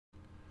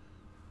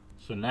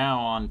So now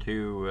on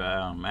to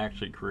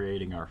actually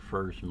creating our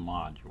first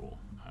module.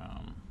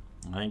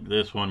 I think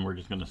this one we're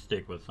just going to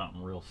stick with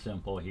something real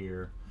simple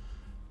here,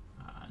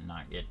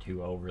 not get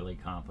too overly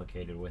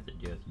complicated with it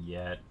just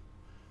yet.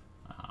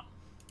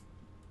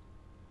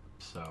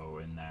 So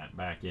in that,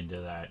 back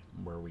into that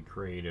where we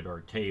created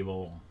our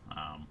table,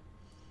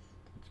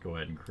 let's go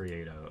ahead and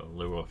create a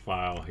Lua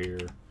file here.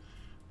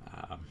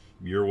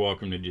 You're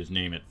welcome to just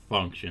name it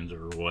functions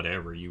or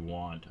whatever you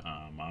want.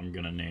 I'm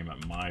going to name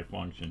it my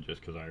function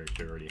just because I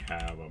actually already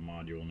have a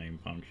module named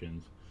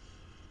functions.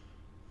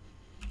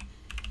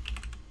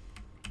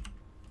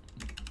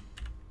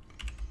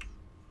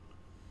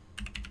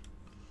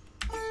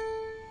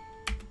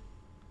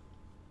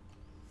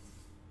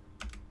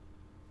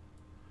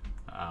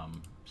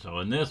 So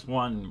in this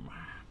one,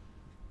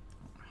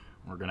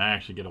 we're going to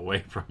actually get away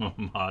from a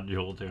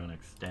module to an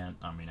extent.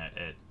 I mean,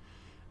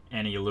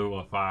 any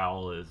Lua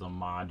file is a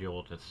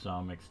module to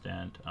some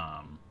extent,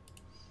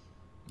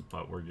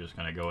 but we're just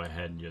going to go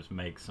ahead and just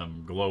make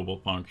some global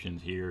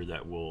functions here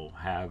that we'll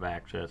have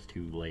access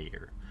to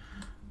later.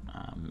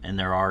 And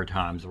there are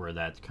times where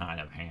that's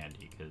kind of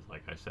handy because,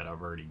 like I said,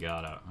 I've already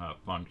got a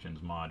functions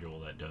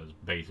module that does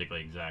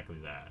basically exactly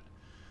that.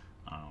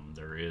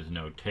 There is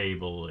no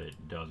table, it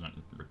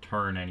doesn't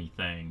return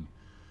anything.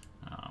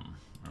 I'm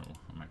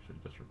actually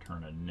just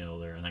returning a nil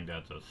there. I think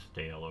that's a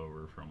stale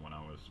over from when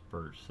I was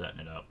first setting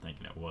it up,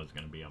 thinking it was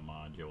going to be a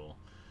module.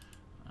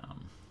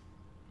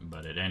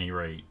 But at any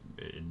rate,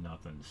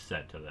 nothing's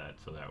set to that,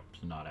 so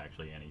that's not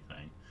actually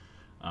anything.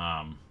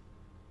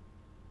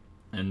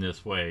 And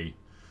this way,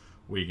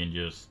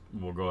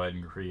 we'll go ahead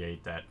and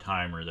create that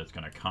timer that's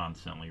going to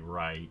constantly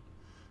write.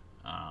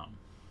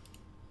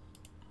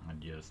 And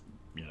just,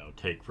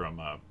 take from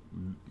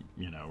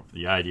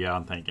the idea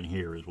I'm thinking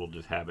here is we'll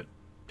just have it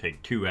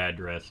take two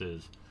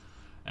addresses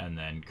and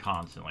then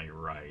constantly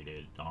write.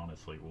 It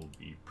honestly will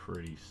be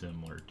pretty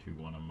similar to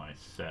one of my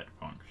set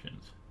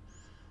functions.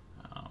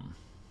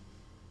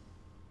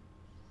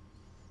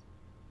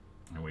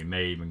 And we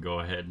may even go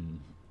ahead and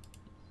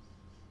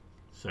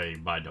say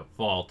by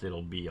default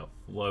it'll be a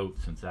float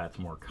since that's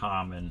more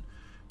common,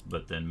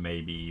 but then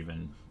maybe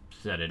even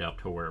set it up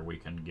to where we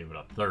can give it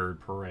a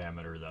third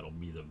parameter that'll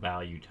be the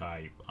value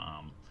type.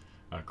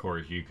 Of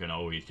course, you can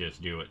always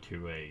just do it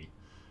to a,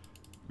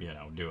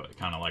 do it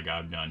kind of like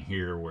I've done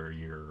here where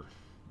you're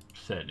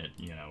setting it,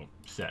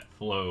 set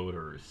float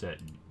or set,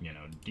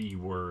 D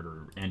word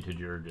or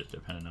integer, just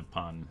depending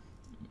upon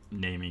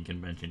naming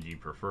conventions you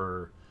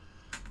prefer.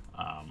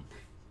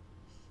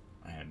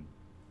 And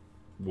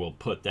we'll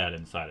put that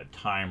inside a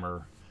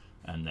timer,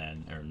 and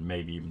then, or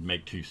maybe even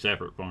make two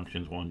separate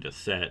functions, one to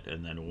set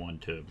and then one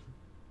to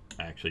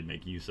actually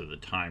make use of the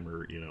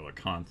timer, a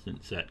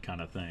constant set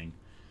kind of thing,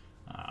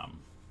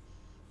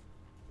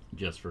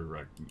 just for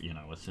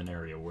a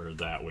scenario where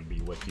that would be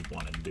what you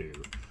want to do.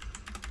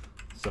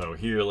 So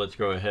here, let's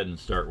go ahead and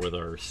start with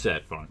our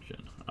set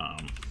function.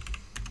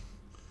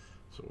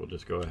 So we'll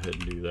just go ahead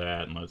and do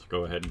that, and let's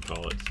go ahead and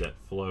call it set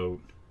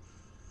float.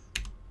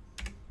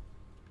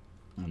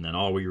 And then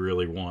all we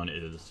really want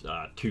is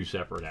two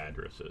separate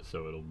addresses.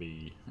 So it'll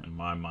be, in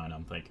my mind,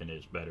 I'm thinking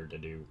it's better to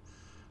do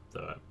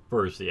the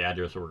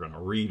address we're going to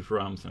read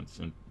from, since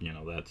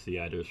that's the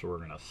address we're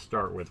going to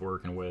start with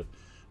working with,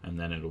 and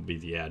then it'll be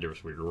the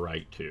address we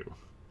write to.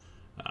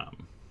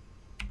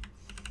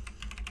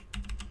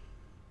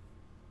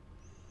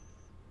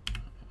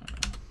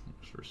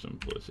 For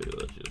simplicity,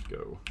 let's just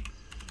go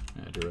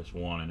address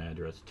 1 and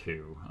address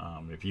 2.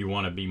 If you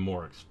want to be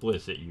more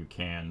explicit, you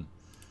can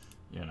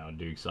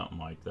do something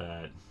like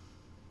that.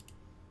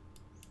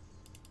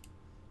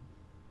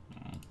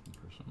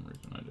 For some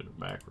reason I did it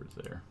backwards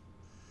there.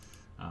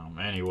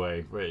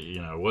 Anyway,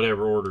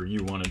 whatever order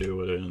you want to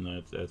do it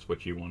in, that's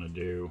what you want to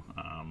do.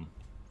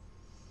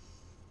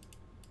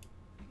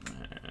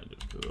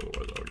 Just because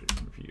otherwise I'll get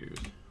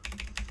confused.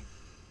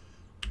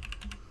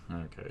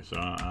 Okay, so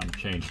I'm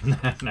changing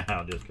that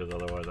now just because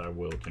otherwise I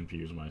will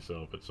confuse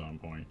myself at some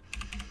point.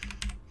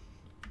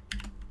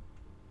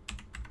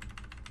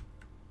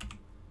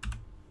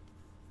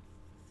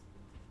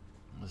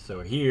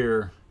 So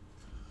here,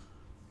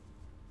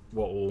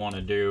 what we'll want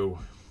to do,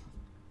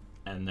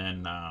 and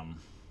then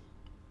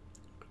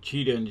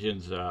cheat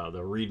engines,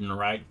 the read and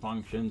write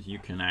functions, you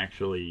can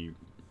actually,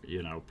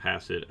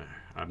 pass it.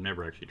 I've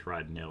never actually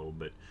tried nil,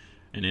 but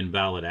an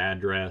invalid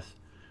address,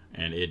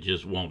 and it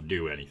just won't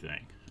do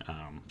anything.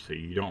 So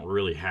you don't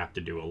really have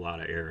to do a lot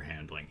of error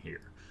handling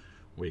here.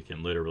 We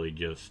can literally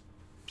just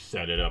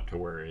set it up to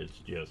where it's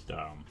just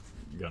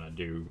gonna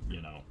do,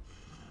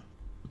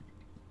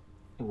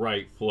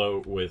 write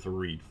float with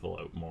read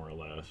float, more or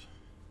less.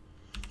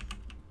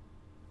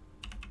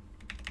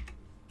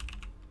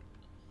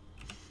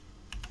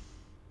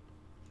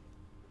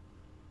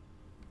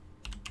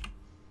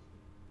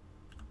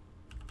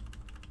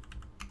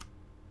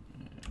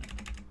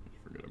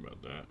 Forget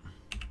about that.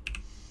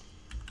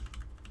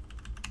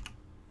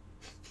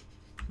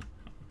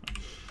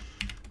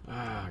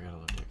 I gotta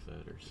look text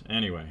editors.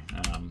 Anyway,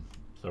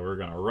 so we're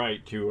gonna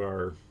write to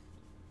our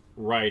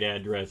write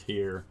address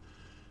here,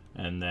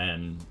 and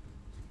then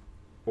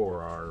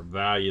for our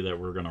value that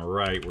we're going to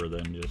write, we're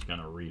then just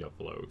going to read a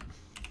float.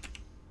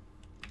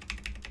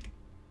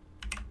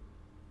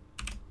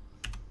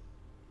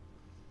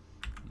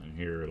 And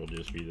here it'll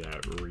just be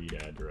that read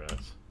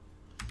address.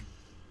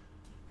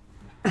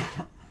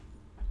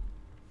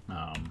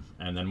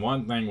 And then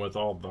one thing with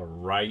all the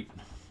write,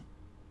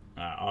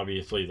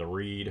 obviously the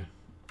read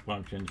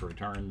functions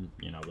return,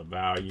 you know, the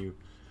value,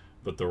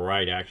 but the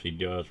write actually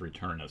does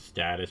return a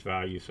status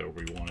value. So if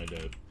we wanted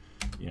to,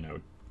 you know,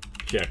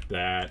 check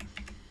that,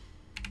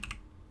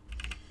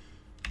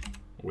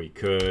 we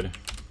could,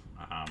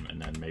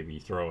 and then maybe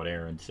throw an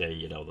error and say,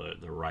 you know,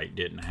 the write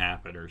didn't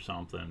happen or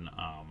something.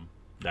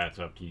 That's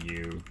up to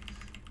you.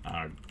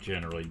 I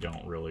generally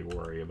don't really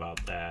worry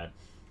about that.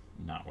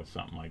 Not with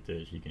something like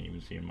this. You can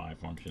even see in my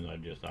functions,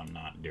 I'm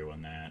not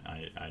doing that.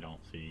 I don't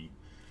see,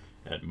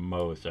 at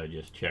most I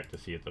just check to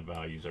see if the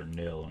values are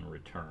nil and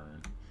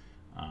return.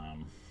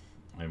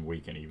 And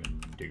we can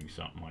even do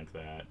something like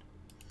that.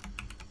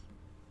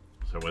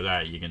 So with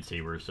that, you can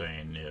see we're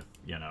saying if,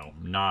 you know,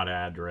 not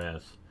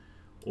address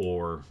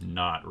or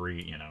not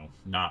read, you know,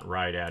 not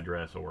write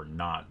address or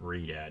not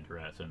read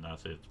address, and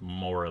thus it's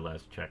more or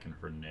less checking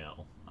for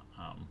nil.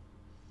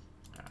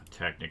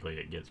 Technically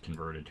it gets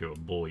converted to a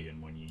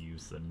boolean when you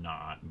use the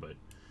not,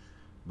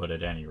 but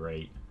at any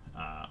rate,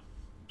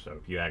 so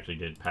if you actually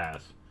did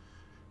pass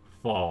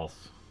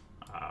false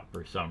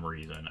for some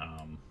reason,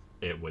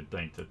 it would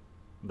think that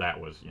that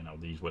was, you know,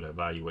 these would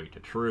evaluate to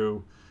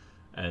true,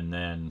 and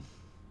then,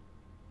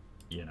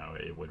 you know,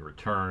 it would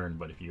return.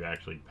 But if you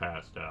actually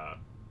passed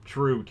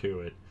true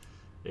to it,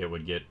 it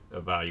would get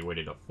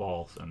evaluated to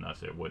false, and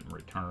thus it wouldn't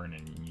return,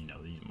 and, you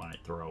know, these might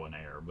throw an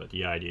error. But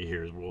the idea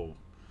here is we'll,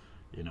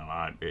 you know,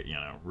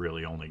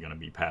 really only going to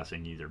be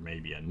passing either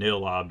maybe a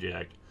nil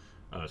object,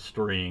 a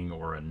string,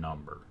 or a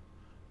number,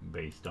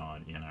 based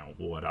on, you know,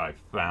 what I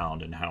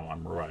found and how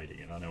I'm writing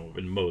it. I know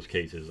in most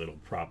cases it'll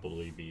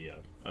probably be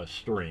a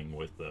string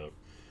with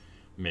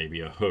maybe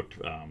a hooked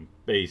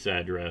base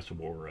address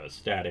or a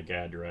static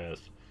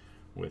address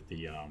with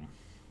the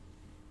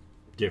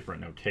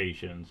different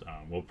notations.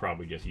 We'll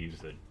probably just use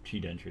the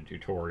cheat engine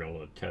tutorial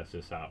to test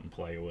this out and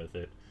play with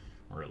it.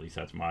 Or at least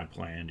that's my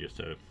plan, just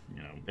to,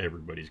 you know,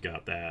 everybody's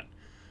got that.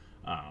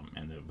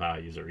 And the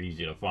values are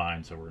easy to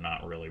find, so we're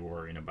not really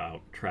worrying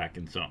about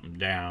tracking something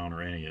down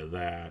or any of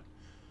that.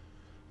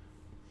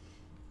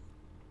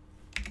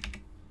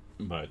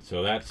 But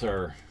so that's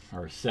our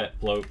set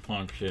float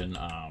function.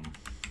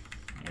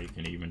 We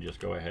can even just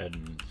go ahead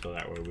and, so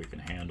that way we can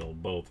handle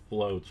both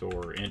floats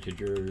or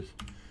integers.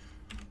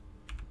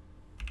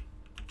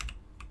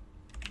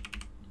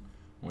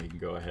 We can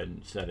go ahead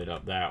and set it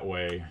up that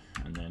way,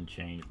 and then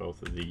change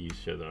both of these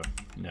to the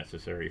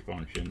necessary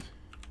functions.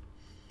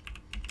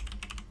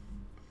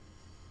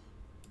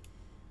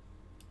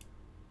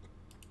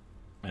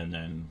 And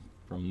then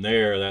from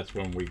there, that's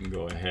when we can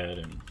go ahead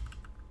and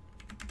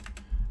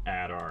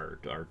add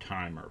our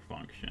timer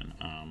function.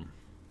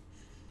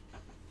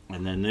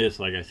 And then this,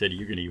 like I said,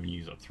 you can even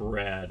use a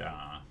thread.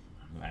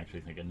 I'm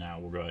actually thinking now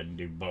we'll go ahead and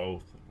do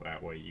both.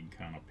 That way you can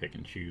kind of pick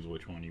and choose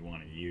which one you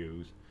want to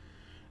use.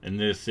 In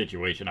this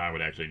situation, I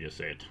would actually just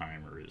say a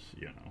timer is,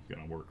 you know,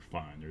 going to work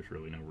fine. There's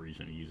really no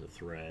reason to use a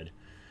thread.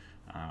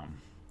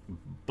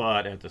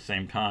 But at the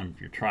same time,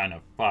 if you're trying to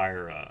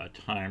fire a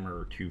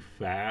timer too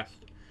fast,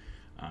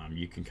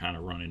 you can kind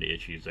of run into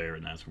issues there,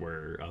 and that's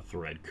where a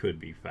thread could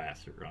be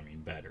faster. I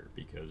mean, better,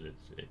 because if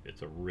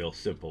it's a real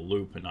simple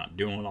loop and not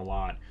doing a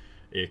lot,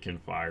 it can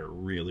fire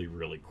really,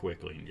 really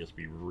quickly and just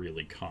be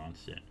really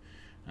constant.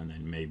 And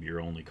then maybe you're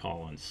only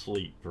calling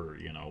sleep for,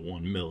 you know,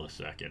 1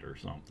 millisecond or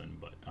something.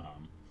 But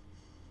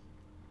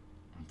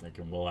I'm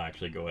thinking we'll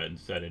actually go ahead and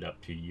set it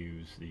up to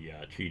use the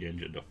cheat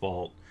engine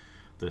default,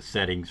 the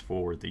settings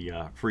for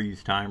the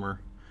freeze timer,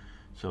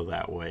 so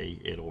that way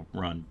it'll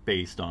run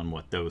based on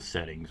what those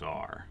settings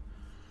are.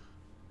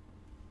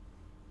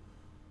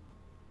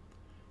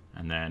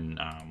 And then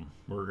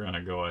we're going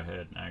to go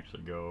ahead and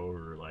actually go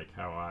over like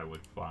how I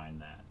would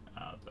find that,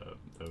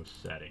 those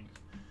settings,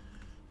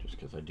 just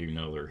because I do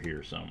know they're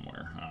here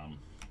somewhere.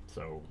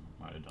 So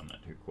I might have done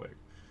that too quick.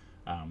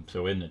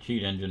 So in the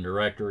cheat engine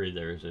directory,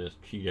 there's this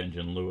cheat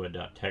engine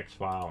lua.txt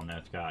file, and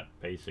that's got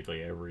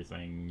basically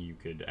everything you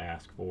could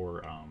ask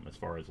for as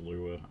far as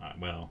Lua.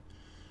 Well,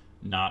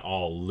 not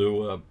all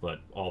Lua,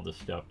 but all the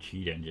stuff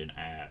cheat engine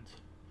adds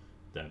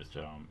that is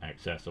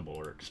accessible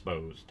or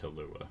exposed to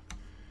Lua.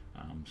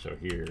 So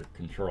here,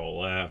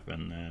 Control F,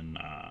 and then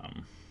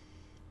I'm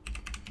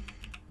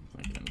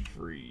thinking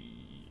freeze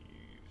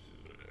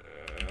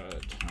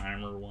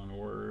timer, one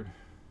word.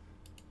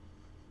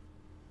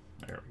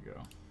 There we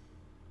go.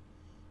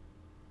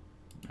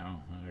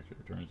 No, that actually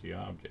returns the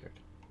object.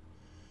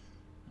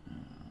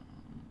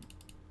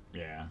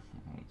 Yeah,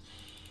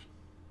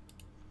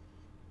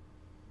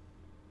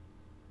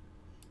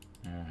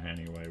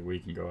 anyway, we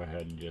can go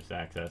ahead and just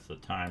access the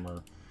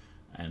timer,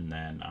 and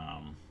then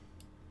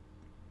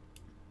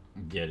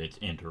get its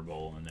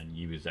interval, and then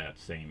use that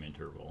same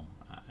interval.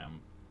 I'm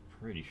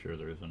pretty sure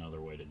there's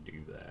another way to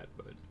do that,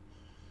 but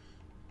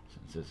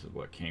since this is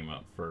what came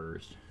up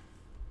first,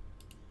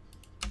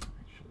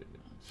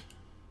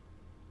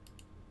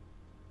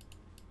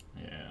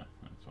 Yeah,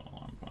 that's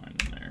all I'm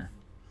finding there.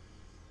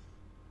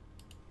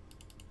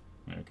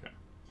 Okay.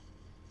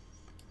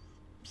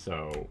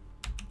 So,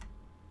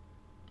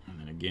 and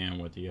then again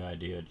with the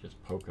idea of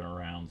just poking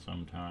around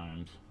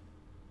sometimes,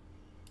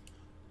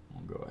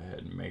 I'll go ahead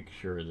and make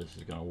sure this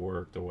is going to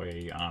work the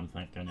way I'm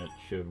thinking it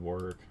should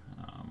work.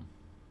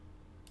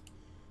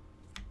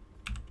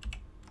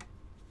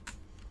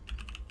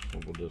 So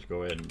we'll just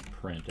go ahead and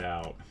print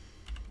out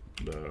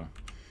the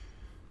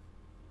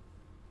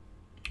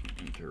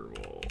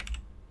interval.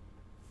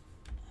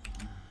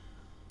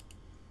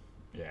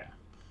 Yeah.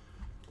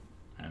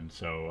 And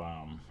so,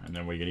 and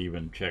then we can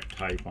even check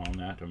type on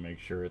that to make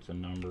sure it's a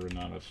number and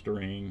not a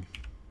string.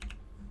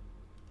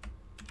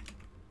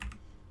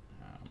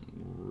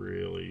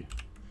 Really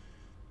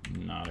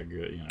not a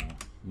good,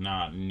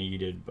 not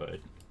needed, but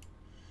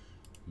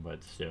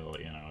still,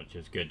 it's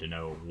just good to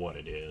know what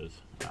it is.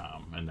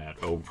 And that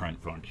oprint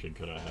function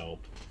could have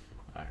helped.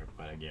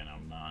 But again,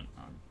 I've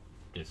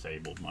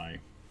disabled my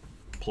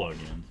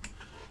plugins.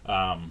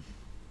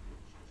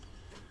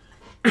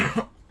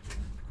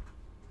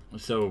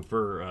 So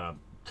for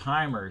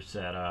timer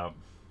setup,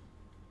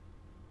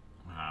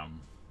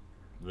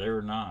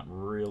 they're not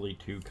really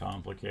too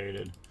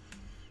complicated.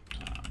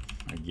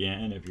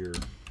 Again, if you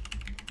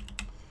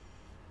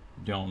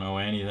don't know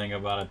anything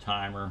about a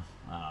timer,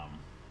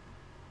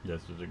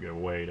 this is a good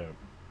way to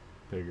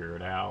figure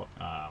it out.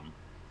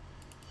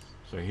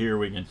 So here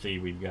we can see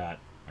we've got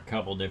a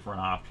couple different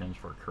options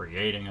for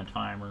creating a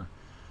timer.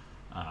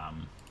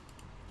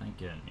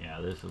 Thinking,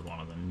 yeah, this is one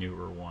of the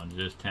newer ones.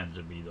 This tends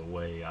to be the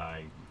way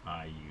I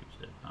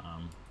used it.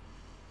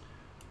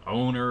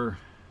 Owner,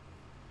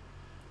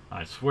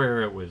 I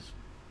swear it was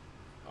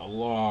a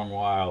long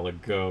while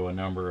ago. A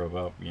number of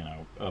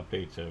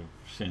updates have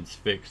since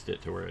fixed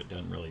it to where it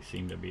doesn't really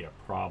seem to be a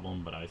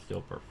problem, but I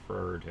still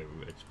prefer to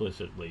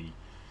explicitly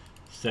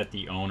set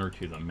the owner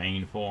to the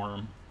main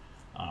form.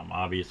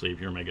 Obviously, if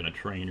you're making a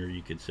trainer,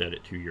 you could set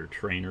it to your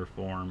trainer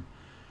form,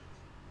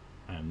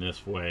 and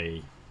this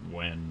way,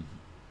 when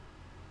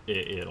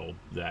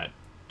that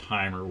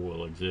timer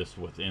will exist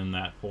within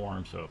that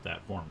form. So if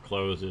that form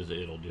closes,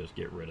 it'll just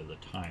get rid of the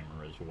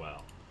timer as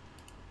well.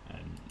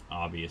 And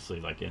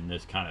obviously, like in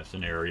this kind of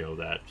scenario,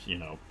 that's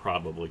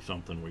probably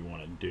something we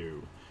want to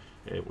do.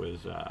 It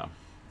was I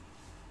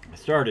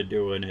started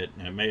doing it,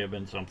 and it may have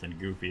been something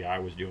goofy I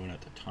was doing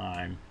at the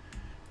time,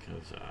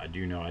 because I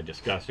do know I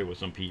discussed it with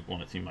some people,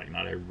 and it seemed like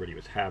not everybody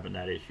was having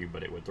that issue,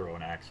 but it would throw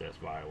an access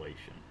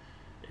violation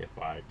if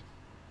I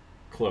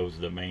closed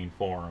the main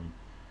form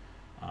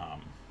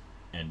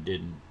and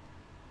didn't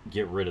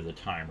get rid of the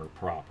timer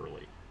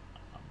properly.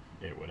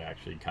 It would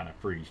actually kind of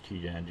freeze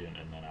Cheat Engine,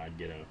 and then I'd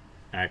get a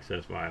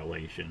access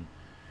violation.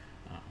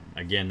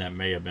 Again, that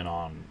may have been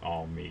on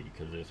all me,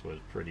 because this was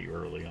pretty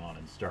early on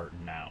and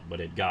starting out, but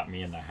it got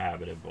me in the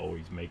habit of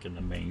always making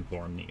the main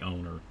form the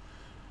owner,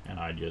 and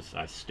I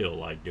still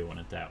like doing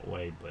it that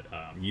way. But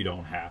you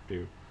don't have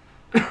to.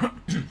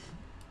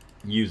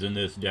 Using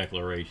this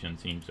declaration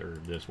or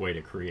this way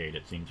to create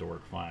it seems to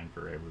work fine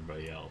for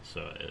everybody else,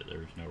 so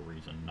there's no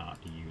reason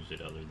not to use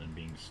it other than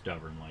being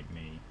stubborn like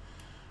me.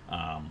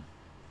 And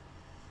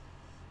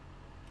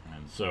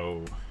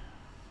so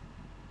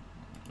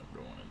I'm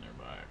going in there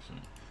by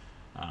accident.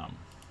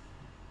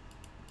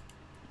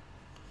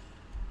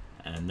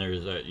 And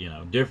there's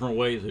different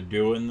ways of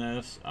doing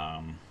this.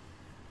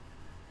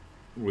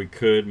 We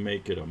could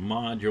make it a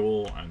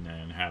module and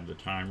then have the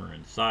timer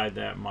inside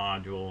that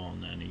module,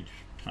 and then each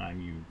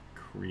time you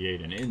create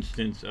an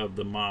instance of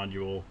the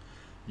module,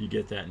 you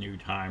get that new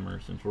timer.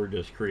 Since we're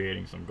just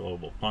creating some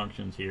global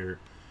functions here,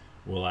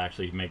 we'll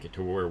actually make it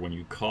to where when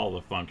you call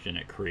the function,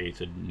 it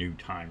creates a new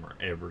timer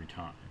every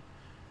time.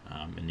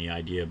 And the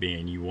idea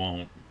being you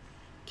won't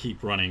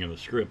keep running the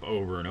script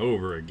over and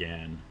over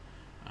again,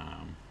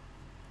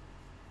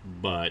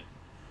 but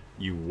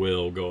you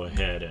will go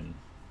ahead and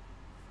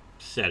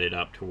set it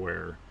up to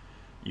where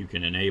you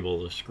can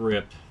enable the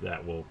script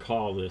that will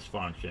call this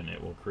function.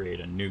 It will create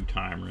a new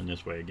timer, and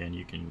this way again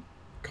you can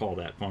call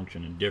that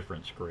function in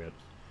different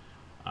scripts.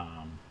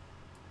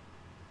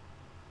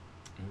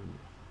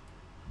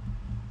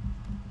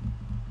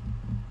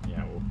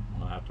 Yeah,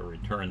 we'll have to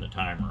return the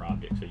timer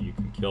object so you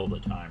can kill the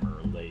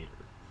timer later.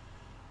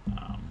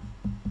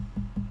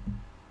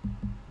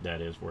 That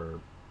is where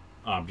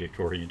object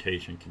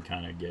orientation can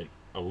kind of get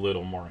a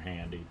little more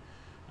handy.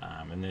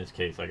 In this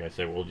case, like I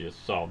said, we'll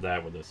just solve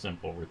that with a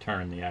simple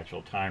return the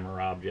actual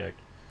timer object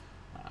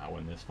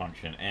when this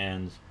function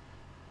ends.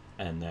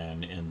 And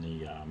then in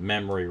the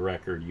memory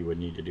record, you would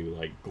need to do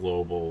like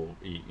global,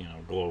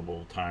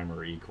 global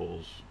timer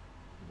equals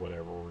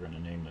whatever we're going to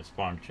name this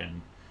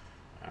function,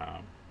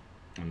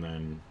 and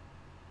then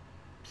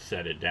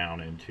set it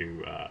down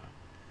into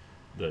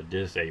the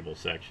disable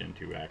section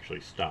to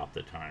actually stop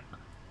the timer,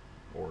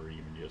 or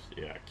even just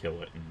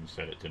kill it and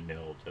set it to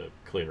nil to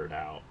clear it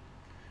out.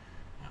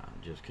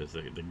 Just because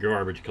the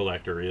garbage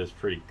collector is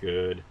pretty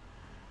good.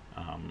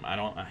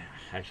 I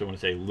actually want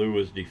to say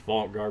Lua's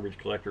default garbage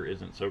collector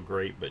isn't so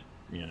great, but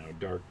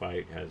Dark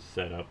Bite has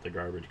set up the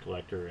garbage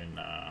collector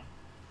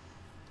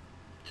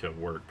to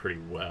work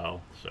pretty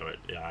well. So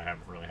yeah, I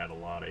haven't really had a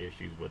lot of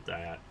issues with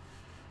that.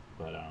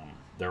 But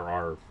there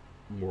are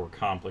more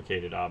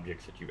complicated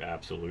objects that you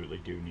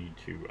absolutely do need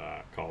to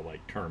call,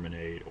 like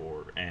terminate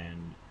or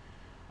end.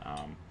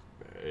 Um,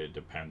 it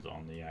depends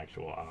on the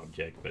actual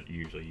object, but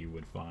usually you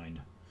would find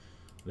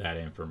that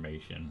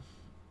information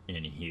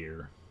in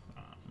here,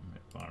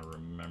 if I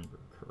remember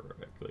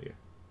correctly.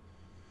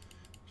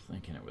 I was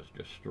thinking it was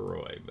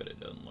destroy, but it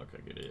doesn't look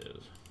like it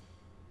is.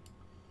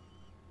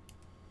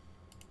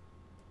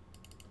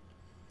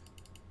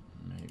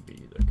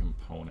 Maybe the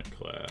component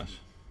class.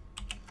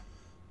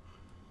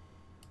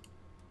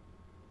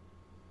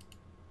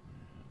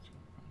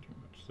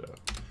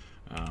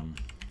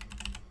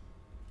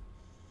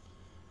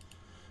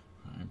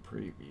 Find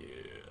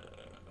previous.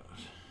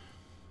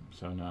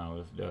 So no,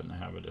 this doesn't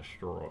have a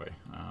destroy.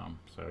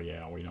 So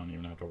yeah, we don't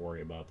even have to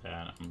worry about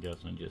that. I'm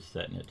guessing just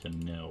setting it to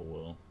nil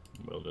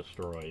will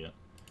destroy it.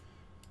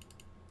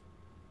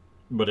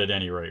 But at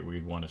any rate,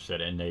 we'd want to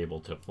set enable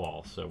to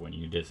false. So when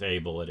you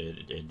disable it,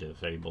 it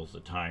disables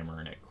the timer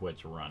and it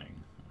quits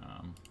running.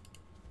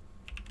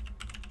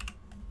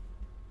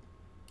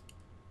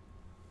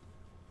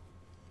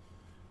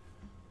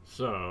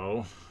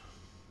 So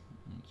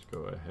let's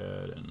go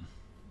ahead and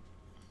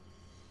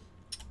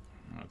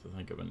I have to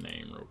think of a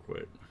name real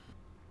quick.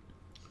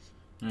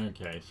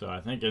 Okay, so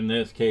I think in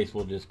this case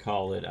we'll just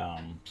call it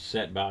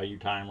set value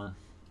timer,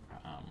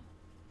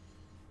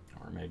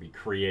 or maybe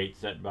create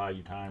set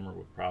value timer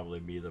would probably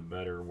be the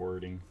better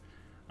wording.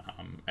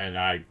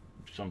 And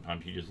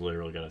sometimes you just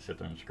literally got to sit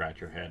there and scratch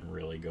your head and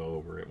really go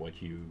over it,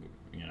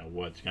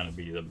 what's going to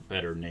be the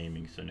better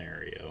naming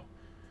scenario,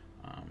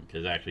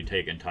 because actually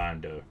taking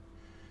time to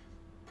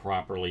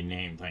properly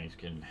name things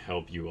can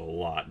help you a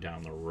lot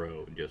down the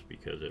road. Just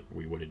because if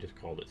we would have just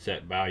called it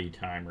set value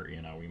timer,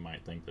 we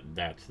might think that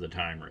that's the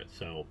timer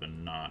itself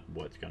and not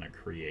what's going to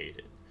create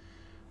it.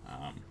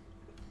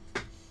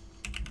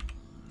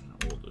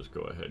 We'll just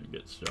go ahead and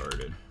get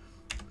started.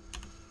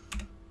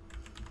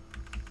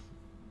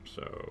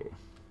 So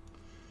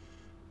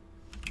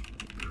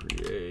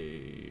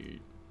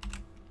create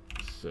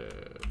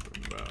set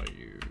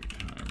value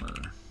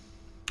timer.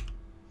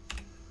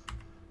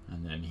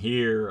 And then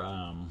here,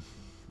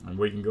 and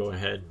we can go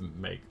ahead and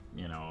make,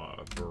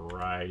 a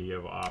variety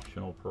of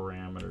optional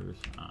parameters.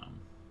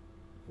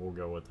 We'll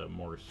go with a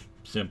more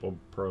simple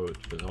approach,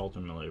 because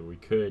ultimately we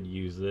could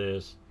use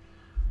this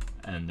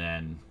and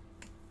then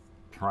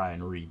try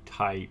and read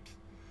types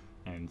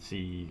and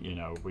see,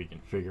 if we can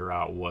figure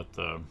out what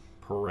the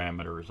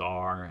parameters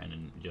are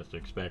and just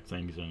expect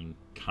things in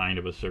kind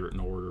of a certain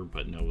order,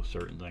 but know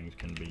certain things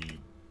can be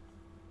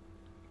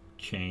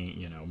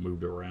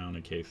moved around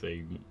in case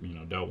they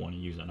don't want to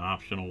use an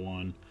optional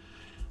one.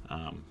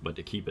 But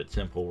to keep it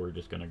simple, we're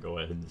just going to go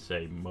ahead and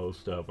say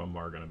most of them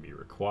are going to be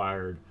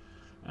required,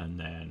 and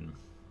then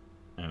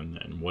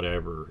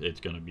whatever, it's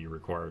going to be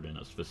required in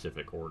a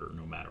specific order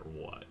no matter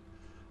what.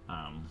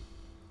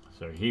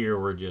 So here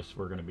we're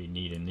going to be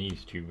needing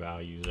these two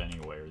values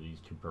anyway, or these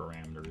two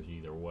parameters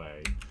either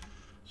way.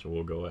 So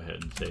we'll go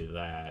ahead and say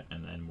that,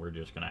 and then we're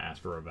just going to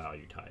ask for a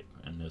value type.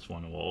 And this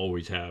one will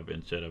always have,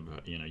 instead of,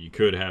 you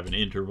could have an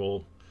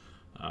interval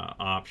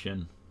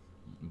option,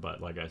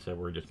 but like I said,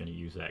 we're just going to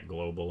use that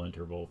global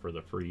interval for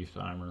the freeze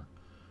timer.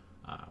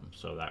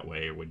 So that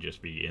way it would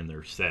just be in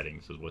their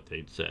settings is what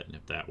they'd set. And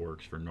if that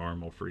works for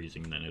normal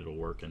freezing, then it'll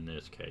work in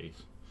this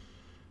case.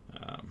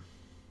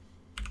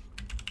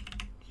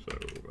 So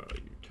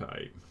value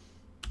type.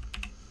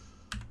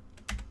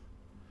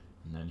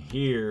 And then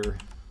here,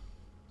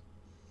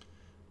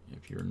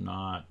 if you're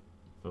not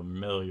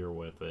familiar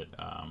with it,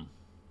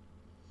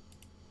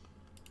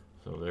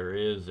 so there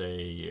is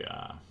a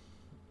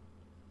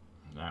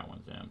that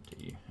one's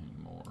empty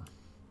anymore.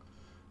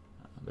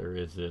 There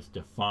is this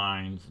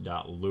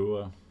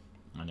defines.lua,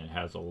 and it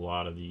has a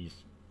lot of these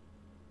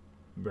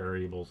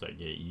variables that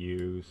get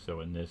used. So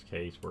in this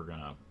case, we're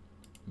gonna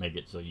make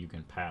it so you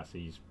can pass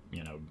these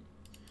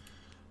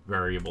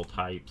variable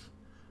types.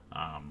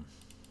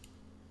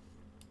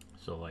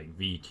 So like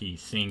VT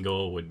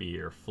single would be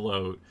your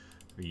float,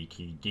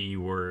 VTD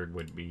word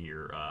would be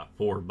your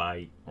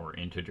 4-byte or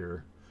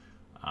integer,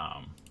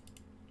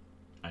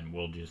 and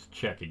we'll just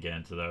check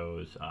against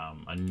those.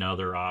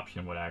 Another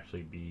option would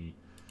actually be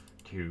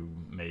to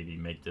maybe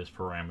make this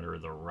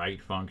parameter the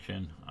right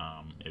function,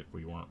 if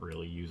we weren't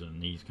really using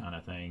these kind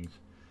of things,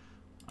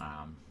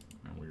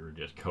 and we were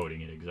just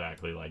coding it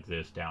exactly like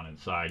this down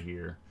inside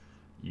here.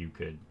 You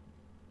could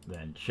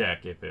then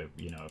check if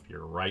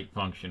your right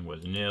function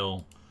was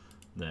nil,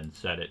 then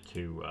set it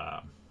to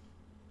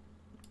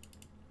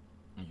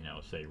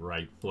say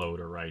right float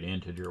or right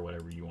integer,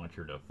 whatever you want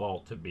your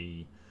default to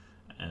be,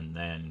 and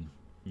then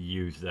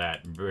use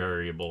that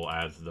variable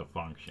as the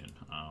function.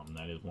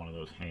 That is one of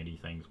those handy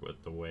things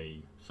with the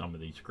way some of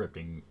these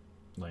scripting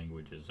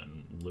languages,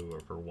 and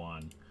Lua for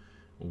one,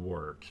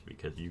 works,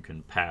 because you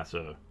can pass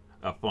a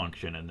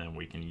function and then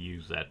we can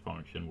use that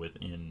function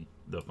within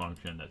the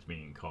function that's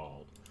being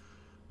called.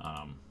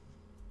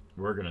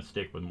 We're going to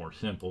stick with more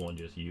simple and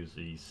just use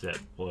these set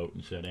float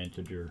and set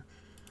integer.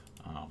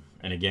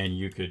 And again,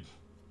 you could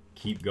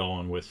keep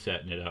going with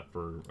setting it up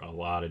for a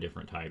lot of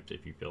different types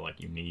if you feel like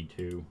you need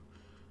to.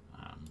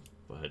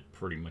 But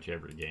pretty much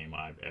every game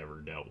I've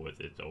ever dealt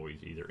with, it's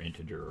always either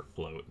integer or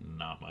float and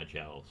not much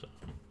else.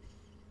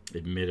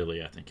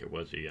 Admittedly, I think it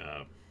was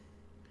the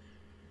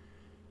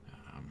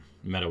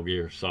Metal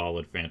Gear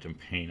Solid Phantom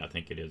Pain. I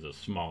think it is a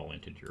small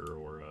integer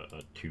or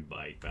a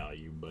 2-byte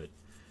value, but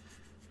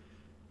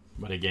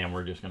again,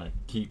 we're just going to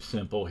keep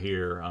simple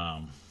here.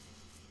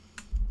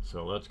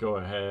 So let's go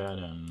ahead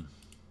and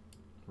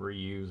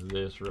reuse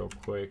this real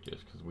quick,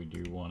 just because we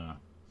do want to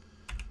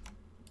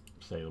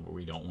say that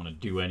we don't want to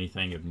do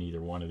anything if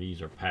neither one of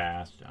these are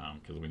passed,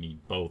 because we need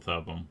both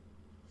of them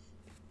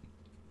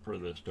for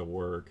this to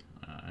work.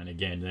 And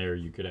again, there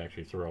you could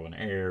actually throw an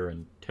error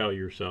and tell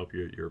yourself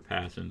you're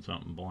passing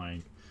something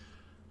blank.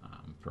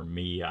 For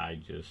me, I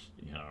just,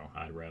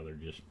 I'd rather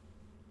just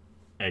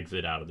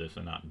exit out of this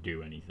and not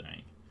do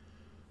anything.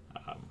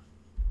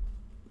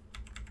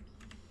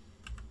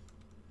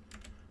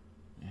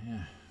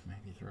 Yeah,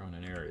 maybe throwing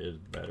an error is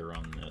better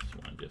on this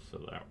one, just so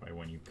that way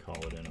when you call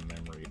it in a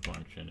memory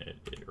function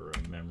or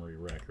a memory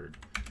record,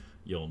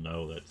 you'll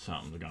know that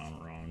something's gone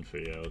wrong. So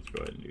yeah, let's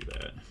go ahead and do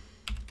that.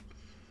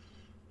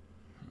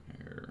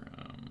 Here,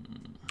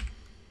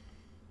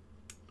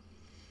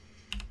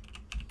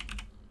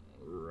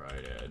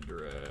 right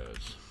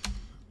address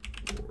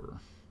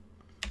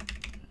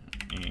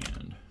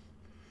and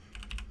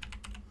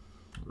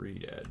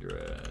read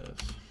address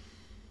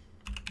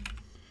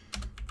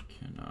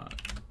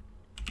cannot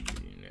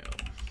be nil.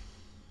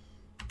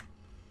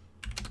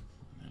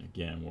 And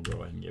again, we'll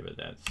go ahead and give it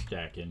that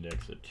stack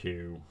index of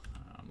 2,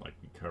 like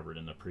we covered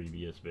in the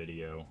previous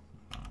video.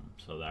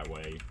 So that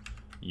way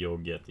you'll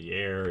get the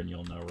error and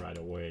you'll know right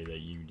away that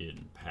you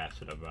didn't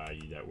pass it a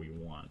value that we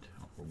want,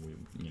 or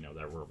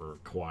that we're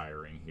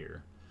requiring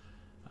here.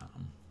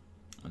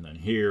 And then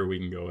here we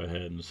can go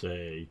ahead and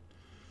say,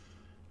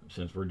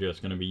 since we're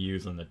just going to be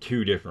using the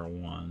 2 different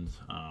ones,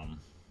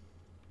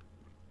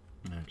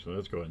 actually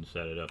let's go ahead and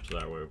set it up so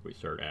that way if we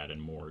start adding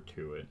more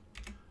to it.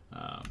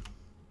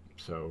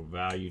 So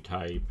value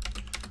type,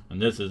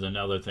 and this is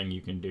another thing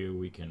you can do.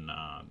 We can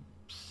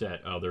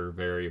set other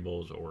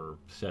variables or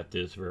set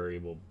this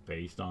variable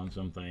based on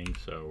some things.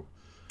 So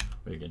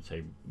we can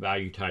say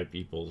value type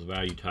equals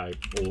value type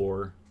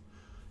or,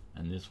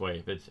 and this way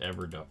if it's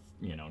ever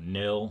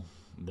nil,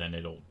 then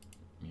it'll,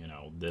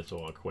 this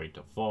will equate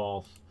to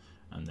false,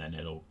 and then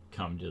it'll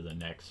come to the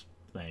next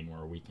thing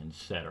where we can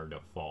set our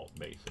default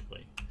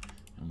basically.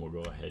 And we'll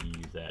go ahead and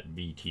use that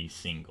VT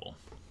single,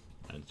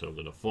 and so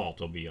the default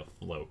will be a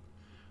float.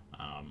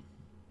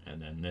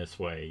 And then this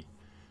way,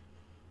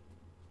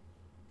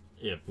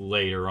 if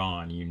later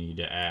on you need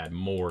to add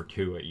more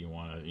to it, you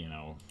want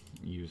to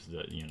use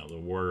the the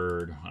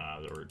word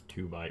or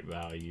 2-byte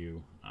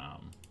value,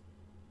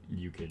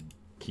 you could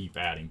keep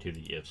adding to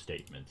the if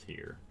statements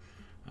here.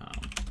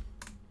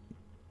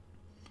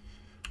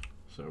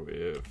 So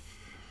if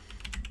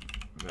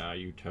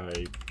value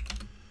type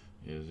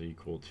is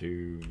equal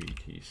to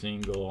VT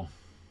single,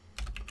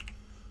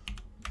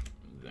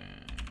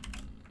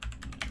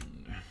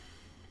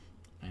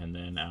 and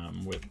then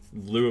with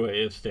Lua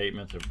if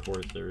statements, of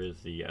course, there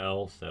is the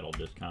else that'll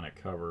just kind of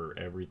cover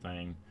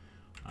everything,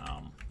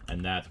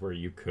 and that's where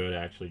you could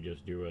actually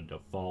just do a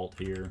default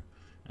here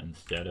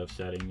instead of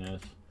setting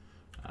this.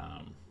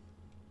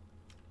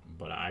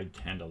 But I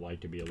tend to like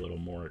to be a little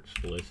more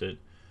explicit,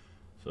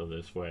 so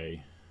this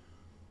way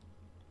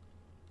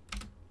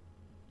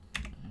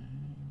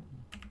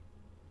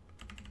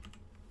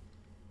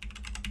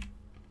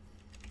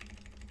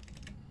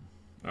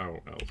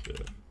else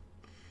if,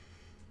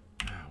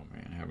 oh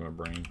man, I have a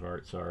brain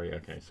fart, sorry.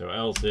 Okay, so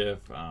else if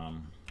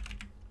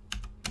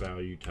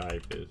value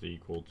type is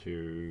equal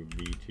to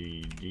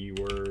VT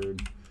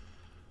word,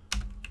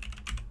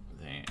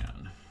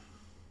 then,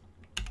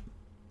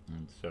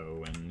 and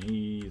so in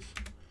these,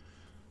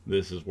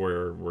 this is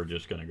where we're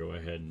just going to go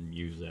ahead and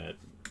use that,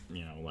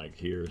 like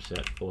here,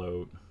 set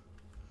float,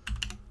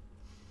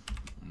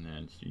 and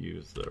then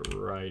use the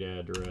write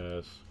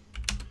address,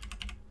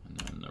 and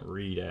then the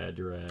read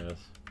address,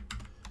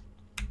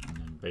 and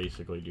then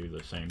basically do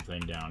the same thing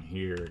down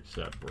here,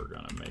 except we're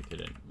going to make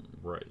it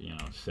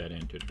set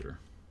integer.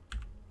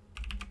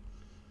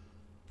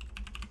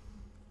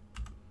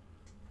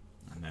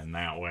 And then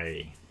that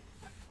way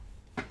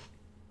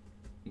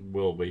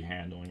we'll be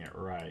handling it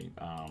right.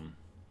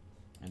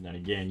 And then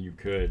again, you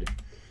could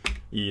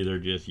either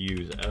just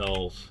use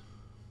else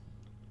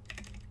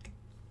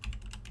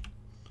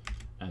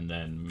and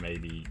then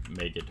maybe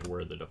make it to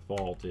where the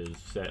default is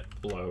set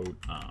float.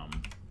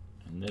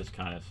 In this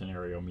kind of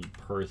scenario, me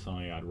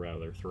personally, I'd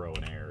rather throw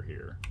an error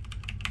here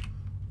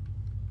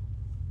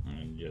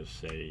and just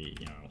say,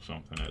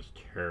 something that's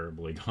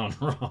terribly gone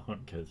wrong,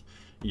 because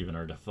even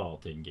our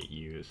default didn't get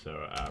used.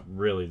 So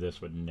really,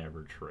 this would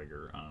never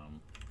trigger,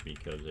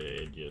 because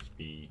it'd just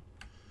be,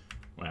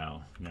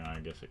 well, no, I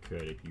guess it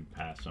could if you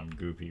pass some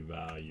goofy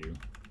value.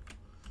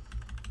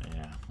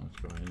 Yeah, let's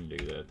go ahead and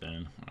do that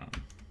then.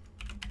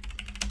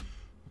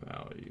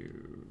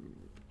 Value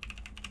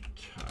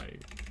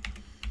type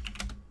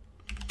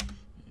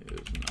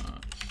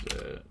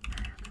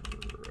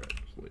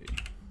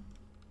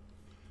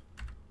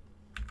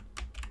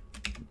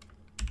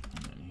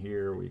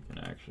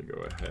actually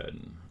go ahead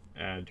and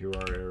add to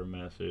our error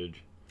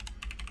message.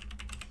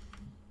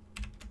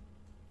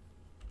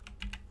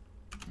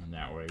 And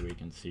that way we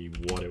can see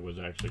what it was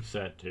actually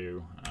set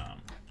to.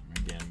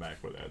 Again,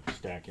 back with that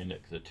stack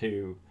index of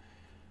 2.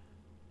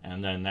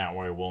 And then that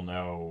way we'll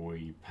know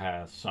we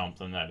passed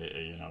something that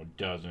it,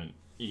 doesn't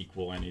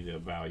equal any of the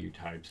value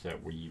types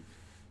that we've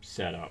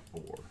set up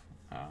for.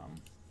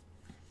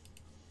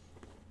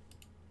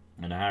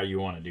 And how you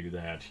want to do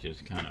that's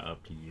just kind of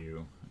up to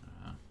you.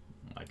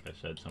 Like I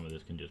said, some of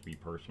this can just be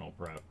personal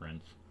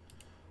preference.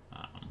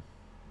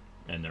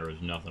 And there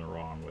is nothing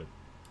wrong with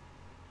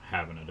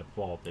having a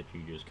default that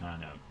you just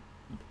kind of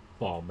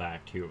fall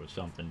back to if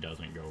something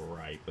doesn't go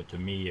right. But to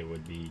me, it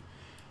would be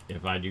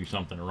if I do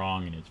something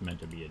wrong and it's meant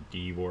to be a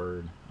D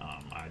word,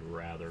 I'd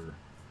rather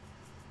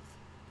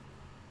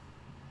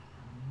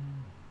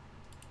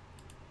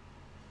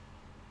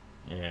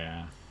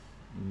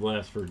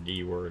less for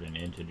D word and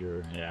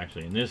integer.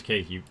 Actually, in this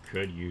case, you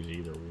could use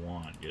either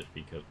one just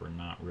because we're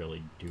not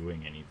really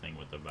doing anything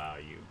with the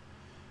value.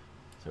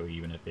 So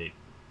even if it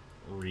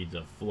reads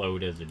a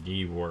float as a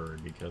D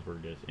word because we're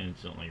just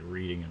instantly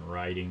reading and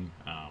writing,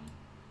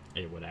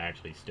 it would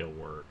actually still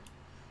work.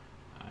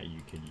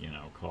 You could,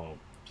 call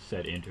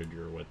set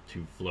integer with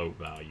 2 float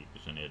values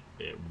and it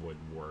would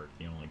work.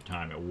 The only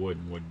time it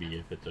wouldn't would be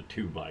if it's a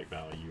 2-byte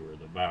value or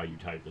the value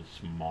type is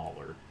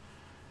smaller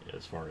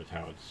as far as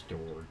how it's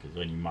stored, because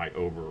then you might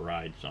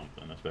override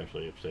something,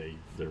 especially if, say,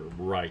 they're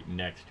right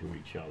next to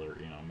each other,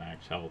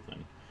 max health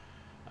and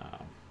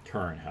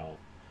current health.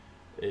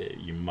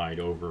 You might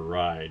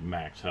override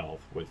max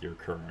health with your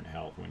current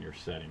health when you're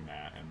setting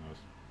that, and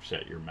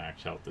set your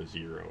max health to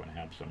 0 and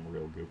have some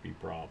real goofy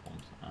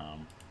problems.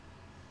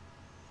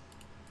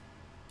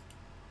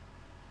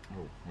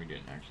 Oh, we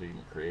didn't actually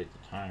even create the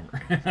timer.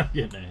 I'm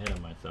getting ahead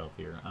of myself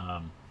here.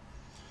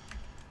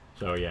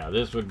 So yeah,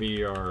 this would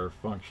be our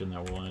function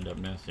that will end up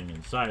nesting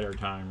inside our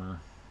timer,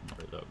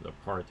 or the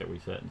part that we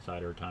set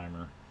inside our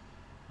timer.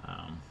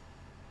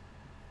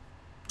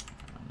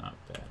 Not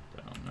that,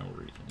 no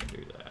reason to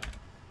do that.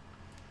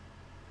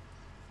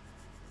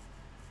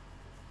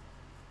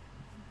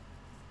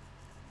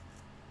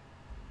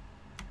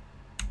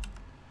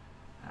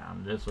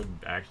 This would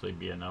actually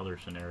be another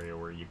scenario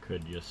where you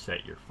could just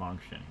set your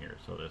function here,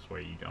 so this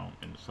way you don't,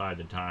 inside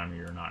the timer,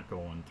 you're not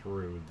going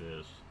through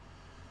these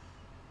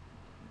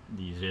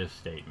if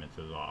statements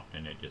as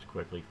often. It just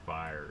quickly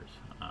fires.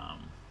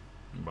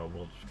 But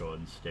we'll just go ahead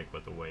and stick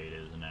with the way it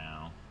is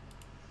now.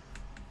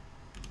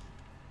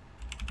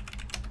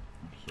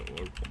 So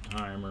local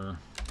timer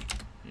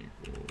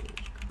equals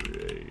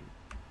create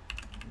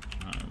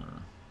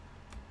timer,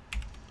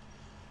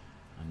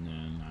 and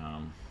then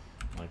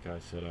like I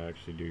said, I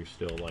actually do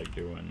still like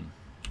doing,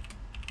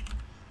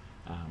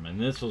 and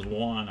this was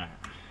one I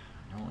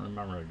don't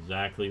remember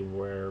exactly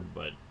where,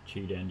 but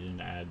Cheat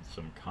Engine adds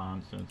some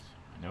constants.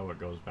 I know it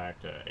goes back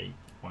to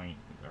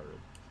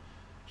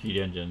Cheat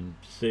Engine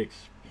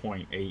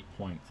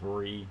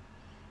 6.8.3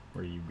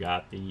 where you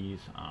got these.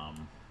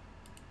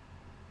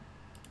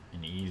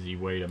 An easy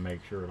way to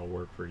make sure it'll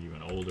work for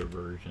even older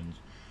versions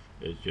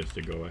is just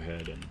to go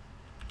ahead and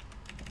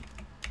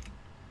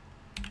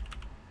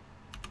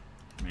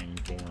main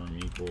form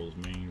equals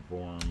main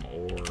form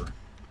or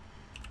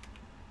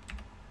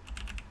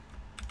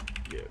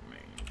get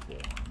main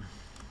form.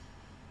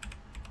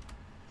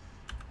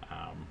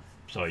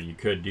 So you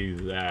could do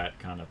that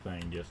kind of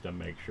thing just to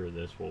make sure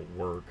this will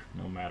work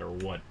no matter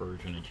what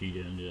version of Cheat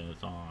Engine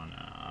it's on.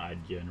 I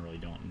generally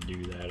don't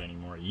do that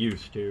anymore. I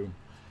used to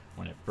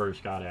when it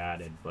first got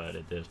added, but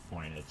at this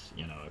point it's,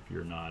 if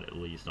you're not at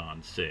least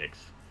on 6,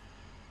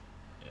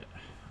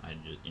 I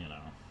just,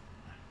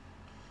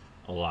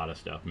 a lot of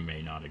stuff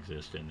may not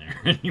exist in there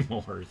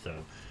anymore, so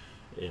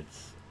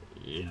it's,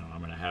 I'm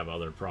going to have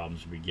other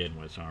problems to begin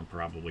with, so I'm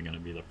probably going to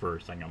be the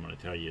first thing I'm going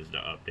to tell you is to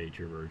update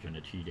your version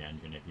of Cheat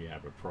Engine if you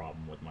have a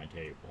problem with my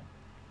table.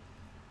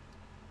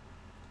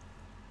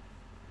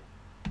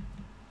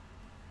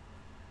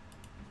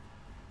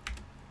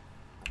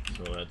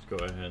 So let's go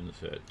ahead and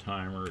set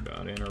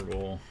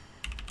timer.interval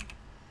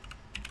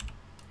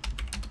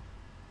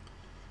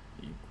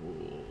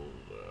equals,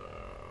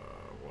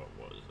 what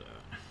was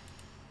that?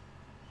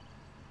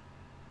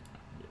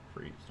 Get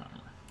freeze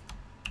timer.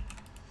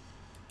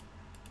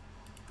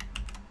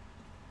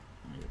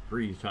 Get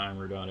freeze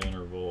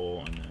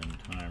timer.interval and then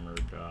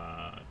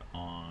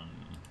timer.on.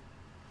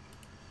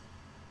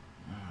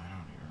 I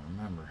don't even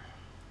remember.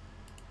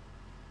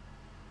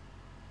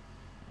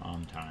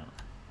 On timer.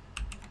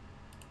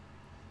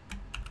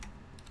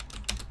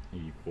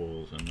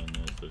 Equals, and then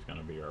this is going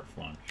to be our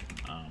function.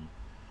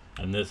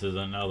 And this is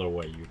another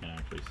way you can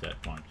actually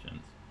set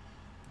functions.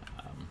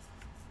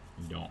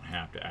 You don't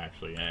have to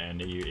actually,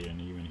 and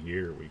even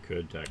here we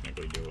could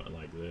technically do it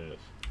like this.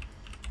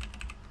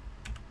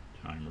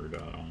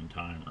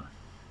 Timer.onTimer.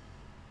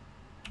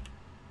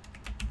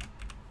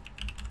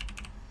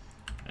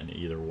 And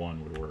either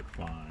one would work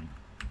fine.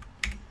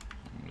 As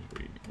long as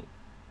we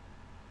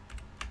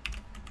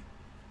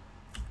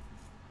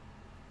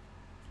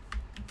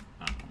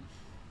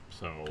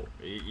So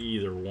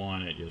either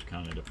one, it just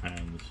kind of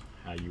depends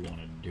how you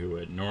want to do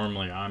it.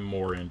 Normally I'm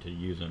more into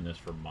using this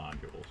for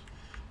modules.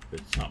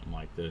 If it's something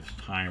like this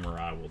timer,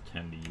 I will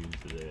tend to use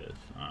this.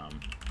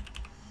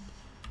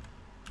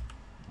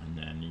 And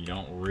then you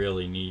don't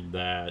really need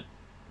that,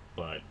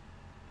 but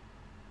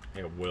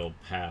it will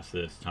pass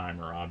this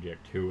timer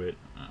object to it.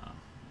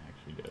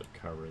 Actually does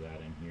cover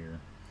that in here.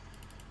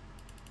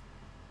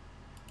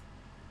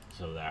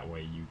 So that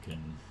way you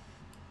can,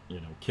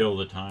 you know, kill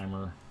the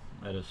timer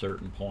at a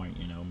certain point.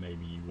 You know,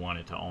 maybe you want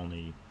it to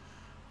only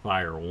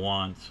fire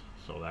once,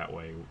 so that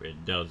way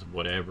it does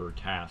whatever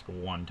task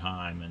one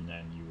time, and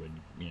then you would,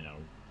 you know,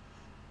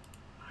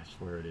 I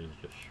swear it is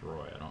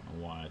destroy. I don't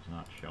know why it's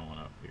not showing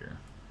up here.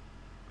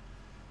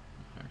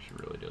 It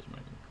actually really does make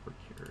me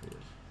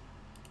curious.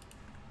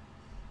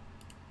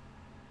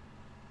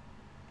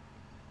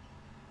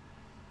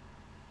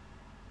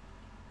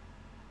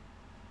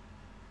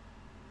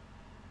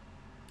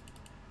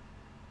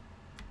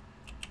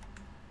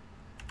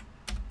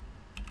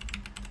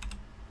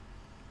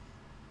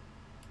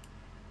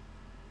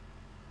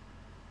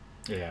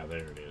 Yeah,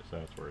 there it is.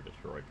 That's where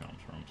destroy comes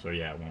from. So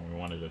yeah, when we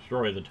want to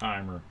destroy the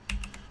timer,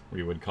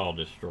 we would call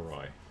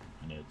destroy,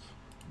 and it's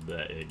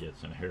that it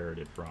gets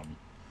inherited from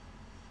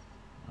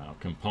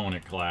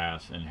component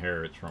class,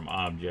 inherits from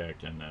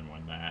object, and then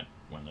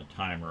when the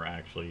timer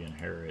actually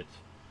inherits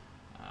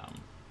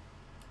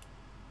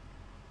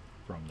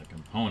from the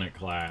component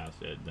class,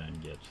 it then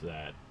gets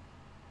that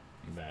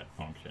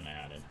function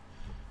added.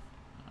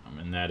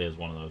 And that is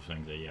one of those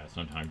things that, yeah,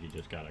 sometimes you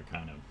just got to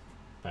kind of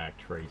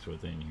backtrace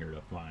within here to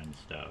find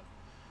stuff.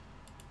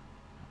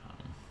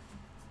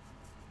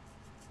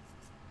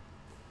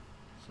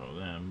 So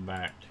then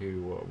back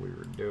to what we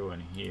were doing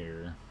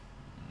here.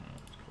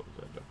 Let's close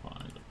that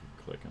define. I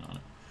keep clicking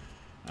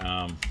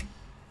on it.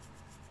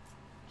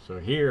 So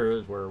here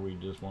is where we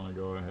just want to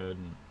go ahead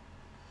and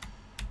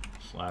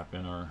slap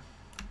in our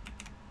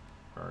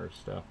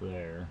stuff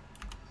there.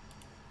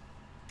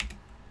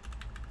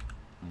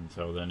 And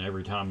so then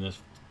every time this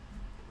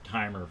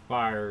timer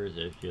fires,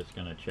 it's just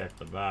going to check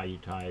the value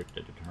type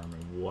to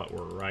determine what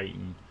we're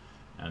writing,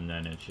 and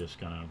then it's just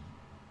going to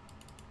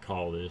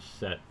call this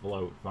set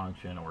float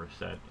function or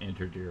set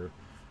integer,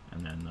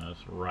 and then this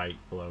write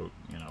float.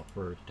 You know,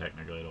 first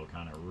technically it'll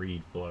kind of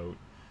read float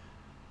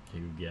to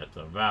get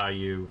the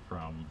value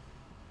from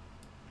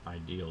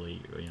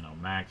ideally, you know,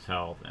 max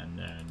health, and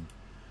then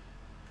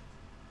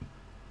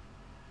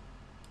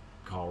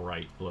call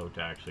write float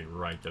to actually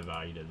write the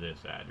value to this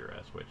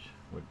address, which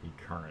would be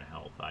current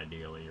health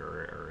ideally,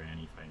 or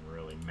anything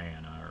really,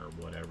 mana or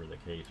whatever the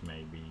case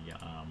may be.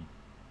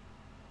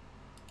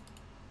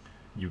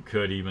 You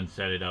could even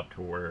set it up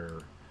to where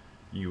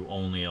you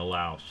only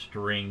allow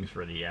strings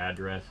for the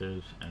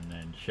addresses and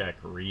then check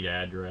read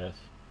address.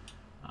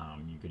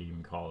 You could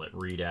even call it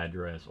read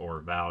address or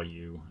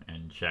value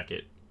and check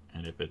it,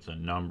 and if it's a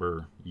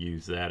number,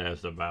 use that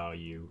as the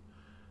value.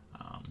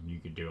 You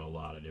could do a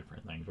lot of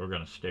different things. We're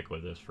going to stick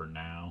with this for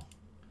now.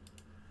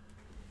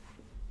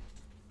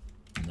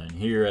 And then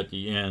here at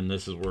the end,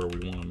 this is where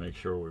we want to make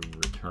sure we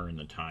return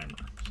the timer.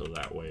 So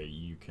that way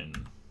you can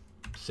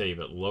save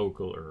it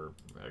local or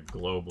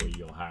globally.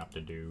 You'll have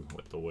to do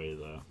with the way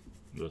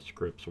the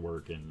scripts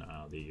work in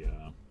the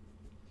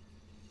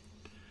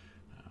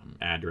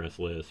address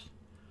list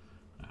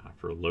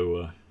for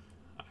Lua.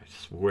 I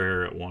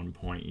swear at one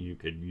point you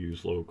could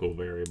use local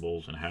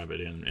variables and have it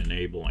in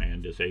enable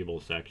and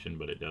disable section,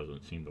 but it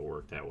doesn't seem to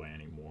work that way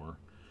anymore.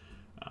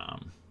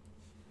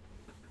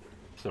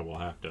 So we'll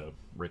have to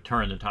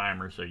return the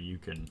timer so you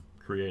can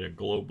create a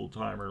global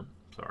timer,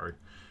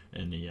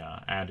 in the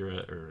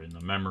address or in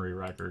the memory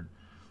record,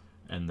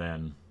 and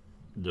then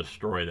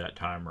destroy that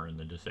timer in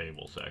the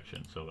disable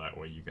section, so that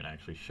way you can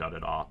actually shut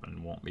it off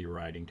and won't be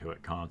writing to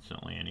it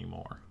constantly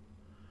anymore.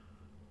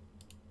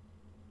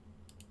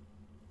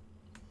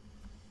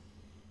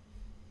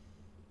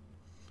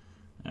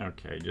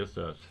 Okay, just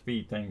to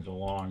speed things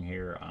along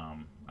here,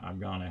 I've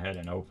gone ahead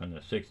and opened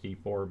the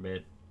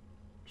 64-bit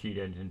cheat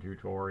engine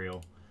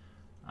tutorial,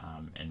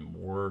 and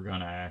we're going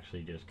to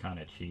actually just kind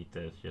of cheat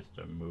this just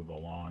to move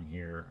along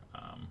here,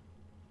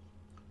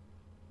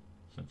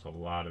 since a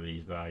lot of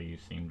these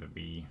values seem to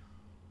be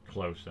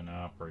close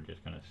enough. We're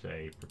just going to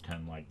say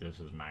pretend like this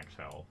is max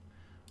health,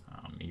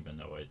 even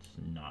though it's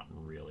not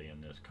really in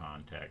this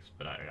context,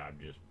 but I've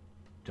just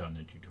done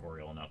the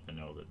tutorial enough to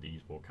know that these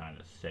will kind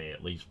of say,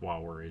 at least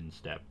while we're in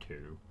step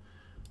 2.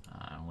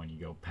 When you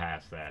go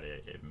past that,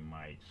 it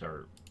might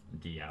start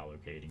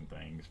deallocating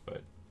things,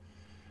 but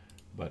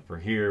for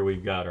here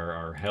we've got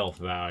our health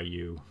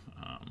value,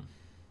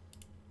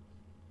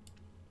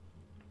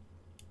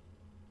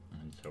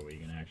 and so we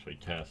can actually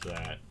test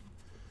that,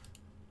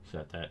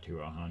 set that to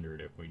 100.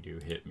 If we do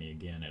hit me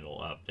again, it'll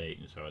update,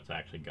 and so it's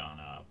actually gone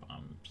up.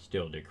 I'm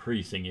still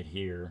decreasing it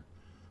here,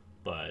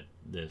 but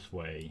this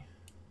way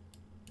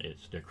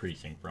it's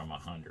decreasing from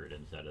 100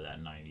 instead of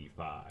that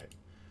 95.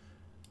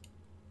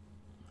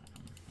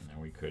 And then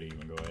we could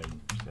even go ahead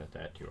and set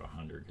that to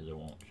 100 because it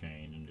won't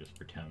change, and just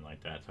pretend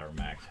like that's our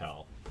max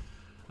health.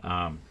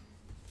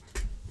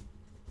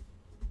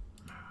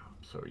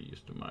 so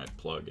used to my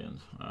plugins.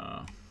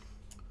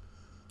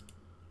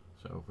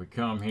 So if we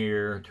come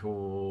here,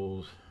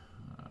 tools,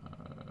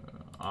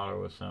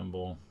 auto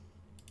assemble,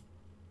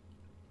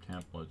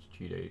 templates,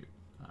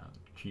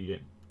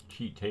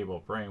 cheat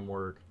table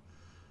framework,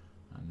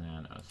 and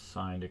then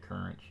assign to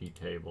current cheat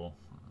table,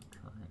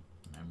 current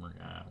memory,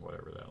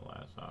 whatever that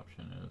last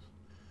option is.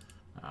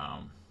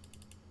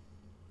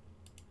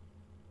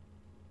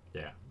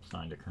 Yeah,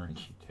 assign to current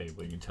cheat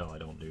table. You can tell I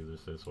don't do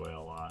this way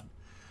a lot.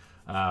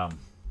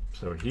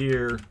 So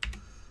here,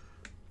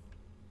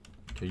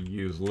 to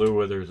use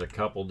Lua, there's a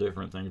couple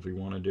different things we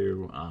want to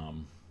do.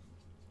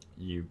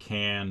 You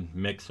can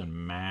mix and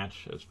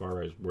match as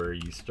far as where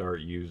you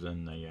start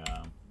using the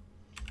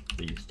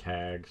these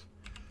tags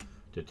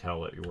to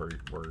tell it we're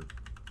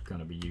going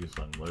to be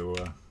using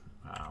Lua.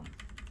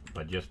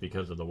 But just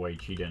because of the way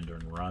Cheat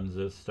Engine runs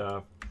this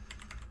stuff,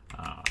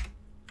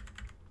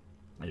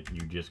 if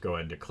you just go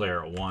ahead and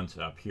declare it once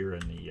up here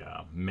in the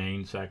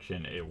main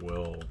section, it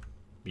will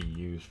be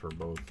used for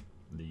both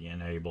the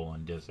enable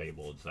and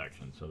disabled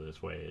section. So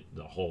this way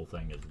the whole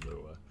thing is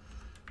Lua.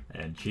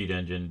 And Cheat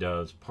Engine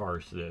does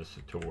parse this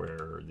to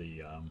where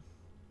the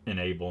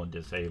enable and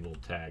disable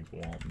tags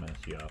won't mess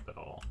you up at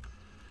all.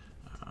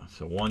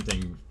 So one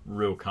thing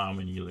real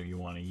common you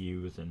want to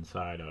use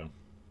inside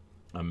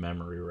a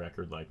memory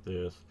record like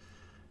this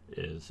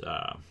is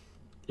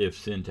if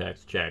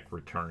syntax check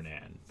return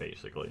end,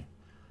 basically.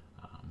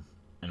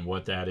 And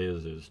what that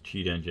is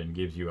Cheat Engine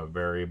gives you a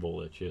variable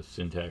that's just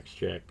syntax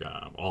check,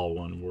 all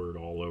one word,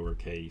 all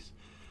lowercase.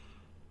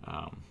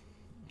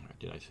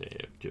 Did I say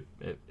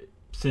it?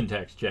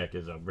 Syntax check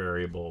is a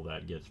variable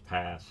that gets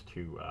passed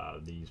to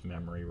these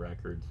memory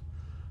records,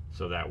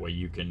 so that way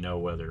you can know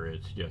whether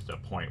it's just a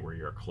point where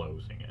you're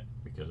closing it,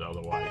 because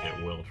otherwise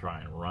it will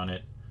try and run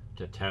it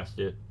to test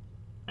it,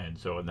 and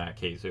so in that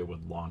case it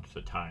would launch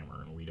the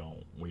timer, and we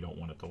don't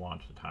want it to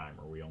launch the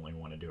timer. We only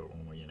want to do it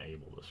when we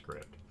enable the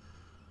script.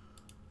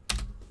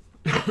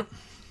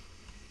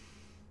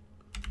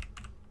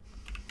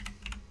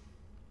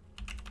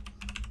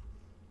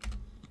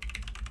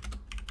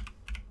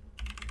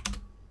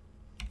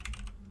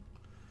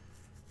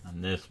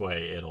 And this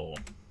way it'll,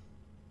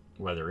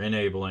 whether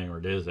enabling or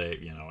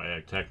disable,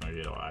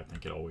 technically I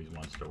think it always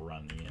wants to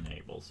run the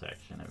enable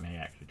section. It may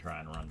actually try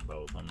and run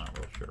both. I'm not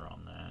real sure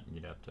on that.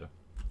 You'd have to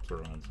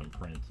throw in some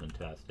prints and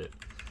test it.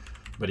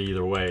 But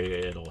either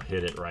way, it'll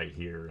hit it right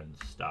here and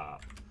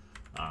stop.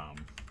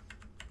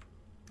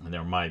 And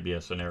there might be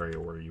a scenario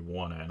where you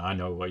want to, and I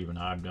know even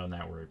I've done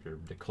that, where if you're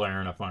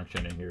declaring a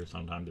function in here,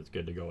 sometimes it's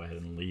good to go ahead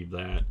and leave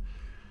that,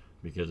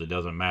 because it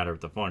doesn't matter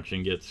if the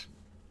function gets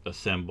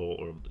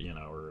assembled or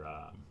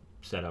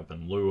set up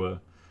in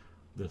Lua.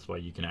 This way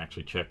you can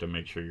actually check to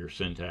make sure your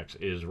syntax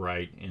is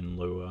right in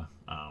Lua.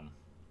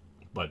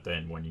 But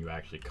then when you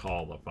actually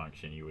call the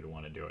function, you would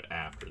want to do it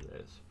after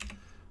this.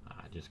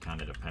 It just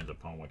kind of depends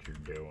upon what you're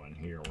doing.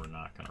 Here we're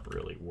not going to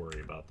really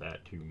worry about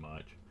that too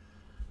much.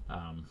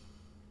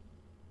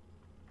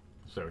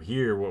 So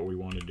here what we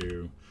want to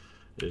do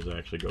is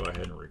actually go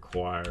ahead and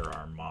require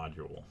our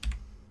module.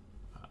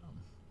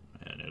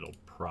 And it'll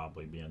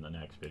probably be in the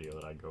next video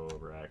that I go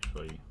over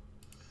actually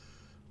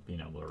being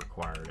able to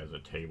require it as a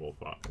table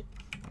file.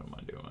 What am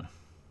I doing?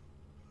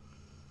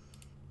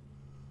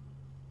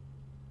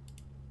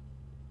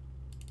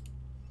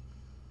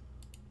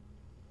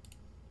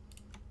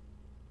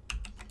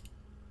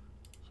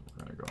 So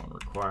we're going to go and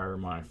require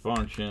my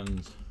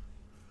functions.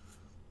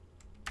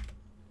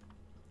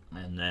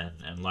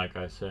 And like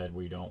I said,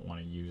 we don't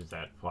want to use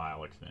that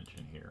file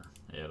extension here.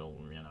 It'll,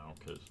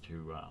 because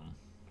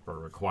for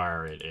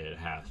require it, it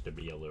has to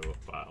be a Lua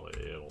file.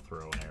 It'll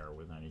throw an error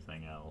with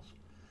anything else.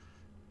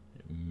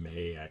 It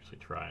may actually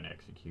try and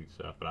execute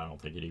stuff, but I don't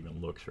think it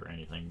even looks for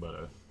anything but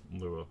a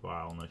Lua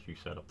file unless you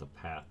set up the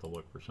path to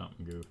look for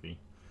something goofy.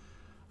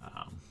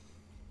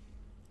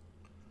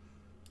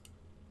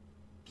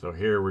 So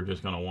here we're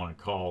just going to want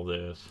to call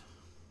this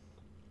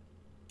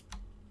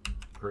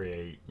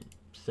create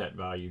set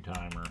value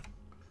timer,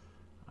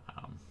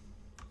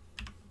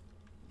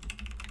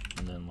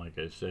 and then like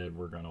I said,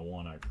 we're going to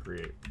want to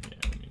create, we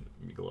need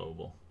to be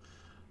global.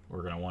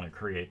 We're going to want to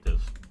create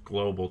this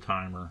global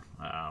timer.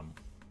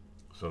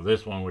 So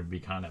this one would be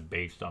kind of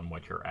based on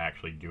what you're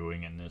actually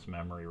doing in this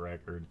memory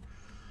record.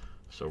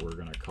 So we're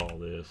going to call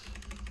this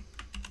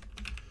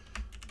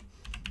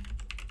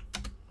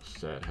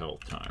set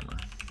health timer.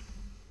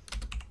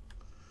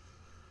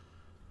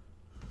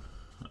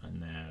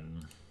 And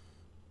then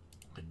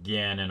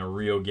again, in a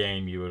real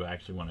game, you would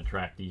actually want to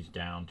track these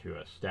down to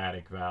a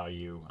static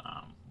value.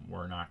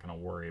 We're not going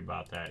to worry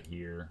about that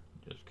here,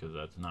 just because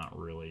that's not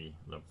really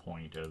the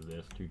point of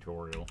this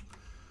tutorial.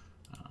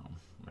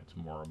 It's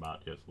more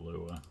about just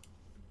Lua.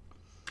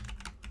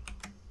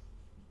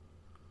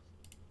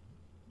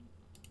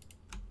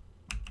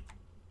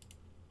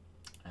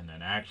 And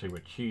then actually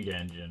with Cheat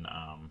Engine,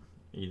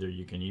 either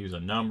you can use a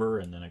number,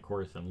 and then of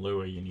course in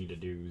Lua you need to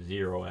do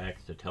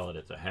 0x to tell it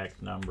it's a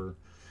hex number.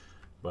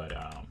 But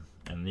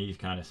in these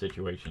kind of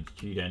situations,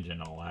 Cheat Engine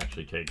will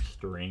actually take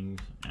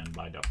strings, and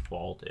by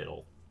default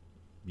it'll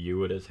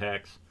view it as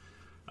hex.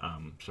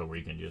 So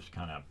we can just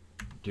kind of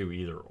do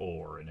either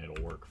or and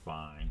it'll work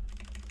fine.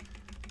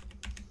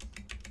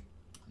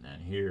 And then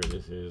here,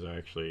 this is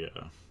actually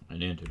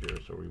an integer,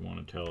 so we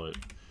want to tell it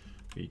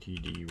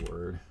BTD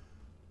word,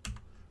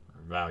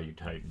 or value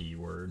type D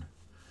word.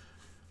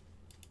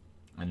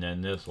 And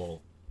then this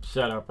will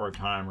set up our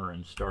timer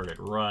and start it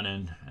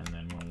running, and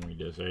then when we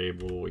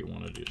disable, we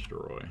want to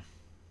destroy.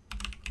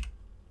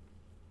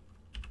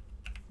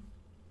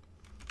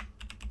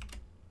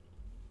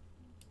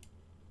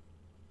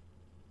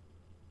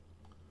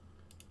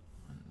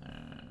 And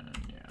then,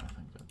 yeah, I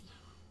think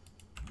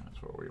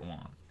that's what we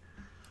want.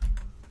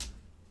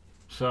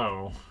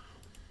 So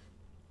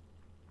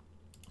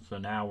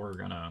now we're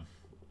gonna,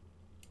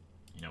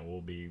 we'll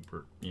be,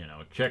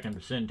 checking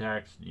the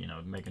syntax,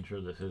 making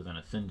sure this isn't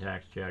a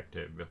syntax check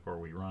before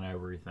we run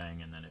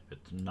everything. And then if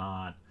it's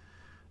not,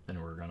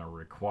 then we're going to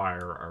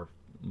require our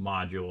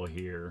module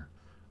here,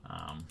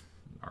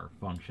 our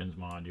functions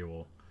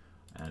module,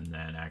 and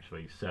then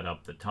actually set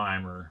up the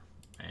timer.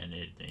 And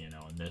it, and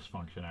this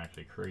function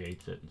actually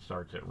creates it and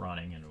starts it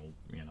running, and will,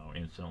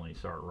 instantly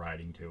start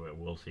writing to it.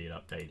 We'll see it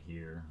update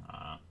here.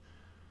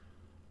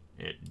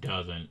 It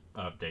doesn't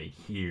update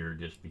here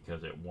just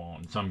because it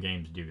won't. Some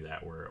games do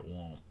that where it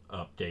won't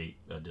update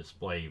a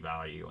display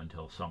value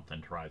until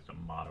something tries to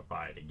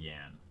modify it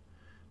again.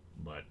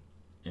 But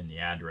in the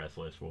address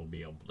list, we'll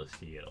be able to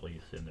see it at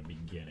least in the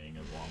beginning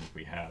as long as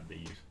we have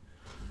these.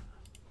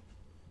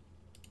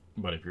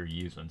 But if you're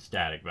using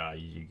static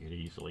values, you could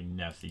easily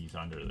nest these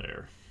under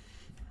there.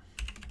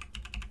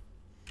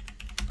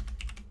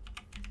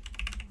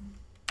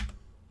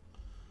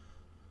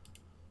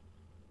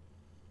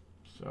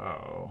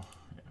 So,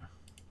 yeah,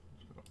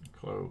 let's go ahead and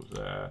close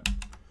that.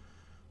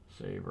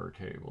 Save our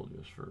table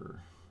just for,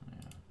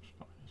 yeah, it's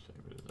fine to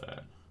save it as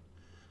that.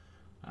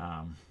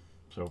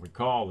 So if we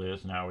call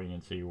this, now we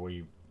can see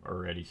we've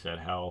already set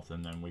health,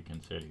 and then we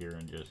can sit here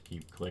and just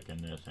keep clicking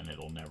this, and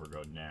it'll never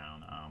go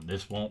down.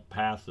 This won't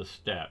pass the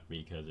step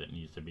because it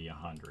needs to be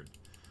 100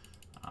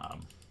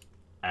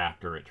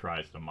 after it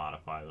tries to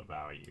modify the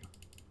value.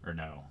 Or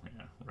no,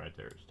 yeah, right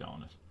there it's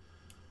telling us.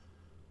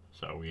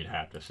 So we'd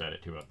have to set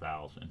it to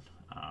 1,000.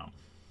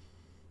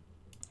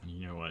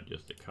 You know what,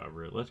 just to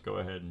cover it, let's go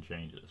ahead and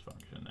change this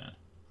function then.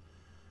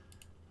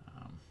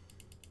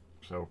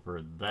 So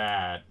for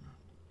that,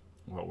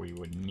 what we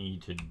would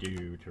need to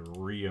do to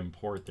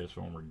re-import this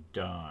when we're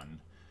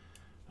done,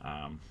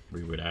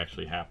 we would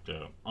actually have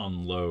to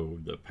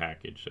unload the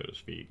package, so to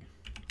speak.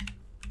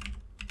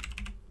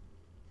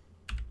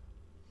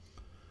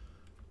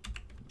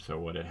 So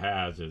what it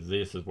has is,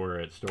 this is where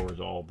it stores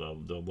all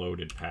the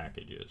loaded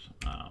packages.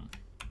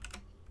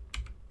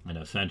 And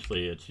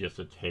essentially it's just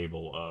a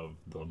table of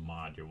the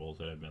modules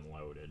that have been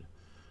loaded.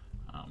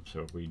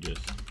 So if we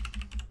just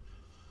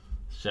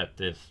set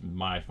this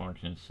my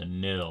functions to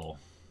nil,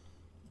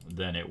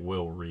 then it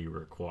will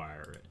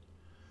re-require it.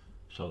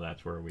 So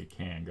that's where we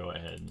can go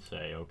ahead and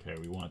say, okay,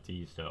 we want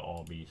these to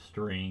all be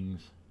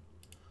strings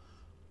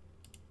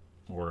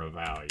or a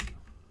value.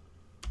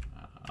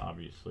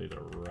 Obviously the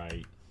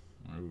right,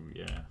 ooh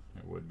yeah,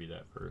 it would be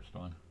that first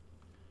one.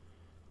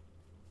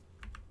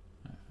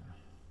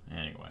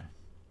 Anyway,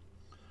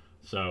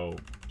 so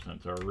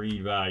since our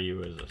read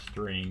value is a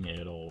string,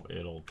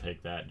 it'll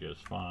take that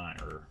just fine.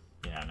 Or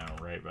yeah,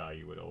 no, right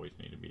value would always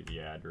need to be the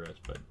address,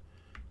 but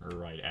or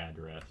right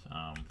address.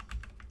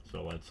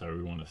 So let's say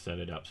we want to set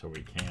it up so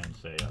we can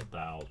say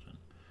 1,000,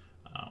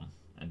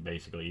 and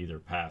basically either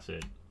pass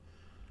it.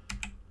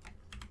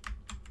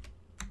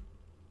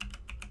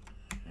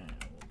 And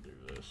we'll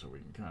do this so we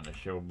can kind of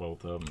show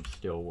both of them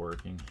still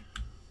working.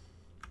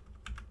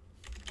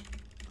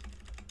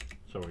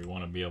 So we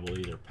want to be able to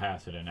either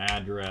pass it an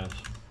address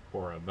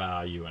or a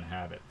value and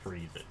have it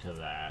freeze it to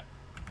that.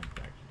 I think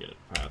to actually get it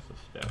past the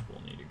step,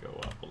 we'll need to go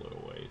up a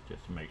little ways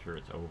just to make sure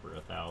it's over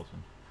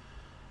 1,000.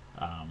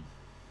 We'll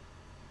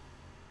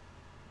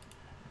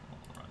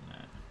run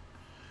that.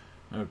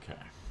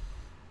 Okay.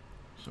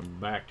 So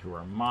back to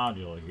our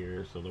module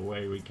here. So the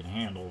way we can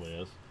handle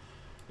this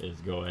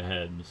is go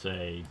ahead and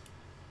say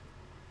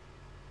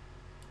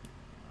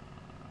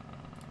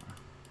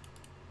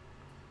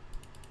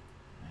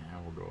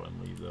we'll go ahead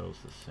and leave those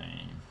the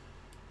same.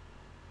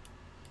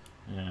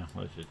 Yeah,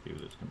 let's just do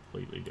this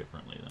completely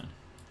differently then.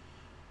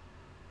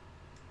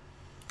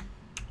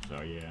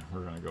 So yeah,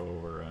 we're going to go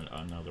over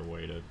another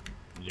way to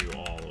do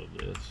all of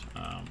this.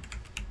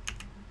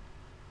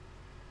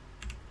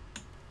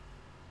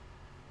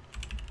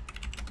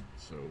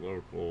 So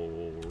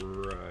local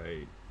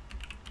right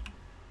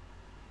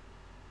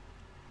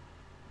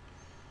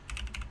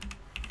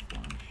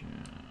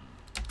function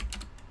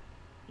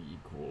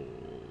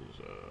equals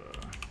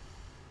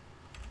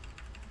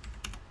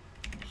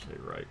let's say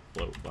right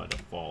float by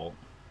default,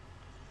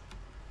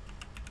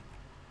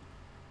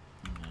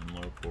 and then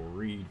local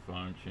read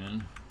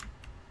function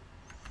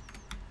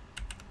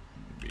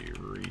would be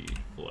read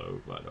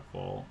float by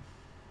default.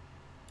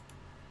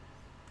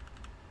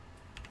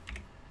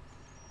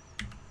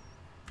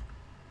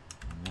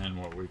 And then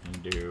what we can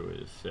do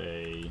is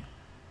say,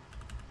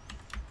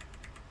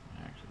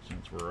 actually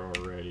since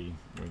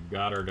we've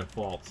got our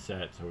default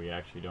set, so we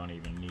actually don't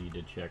even need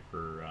to check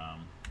for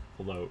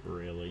float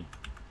really.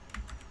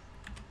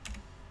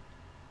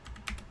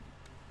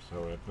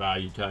 So if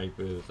value type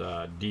is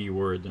D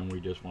word, then we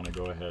just want to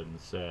go ahead and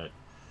set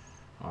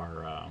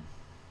our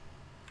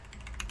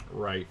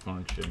right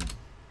function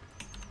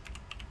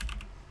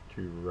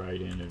to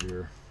right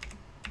integer.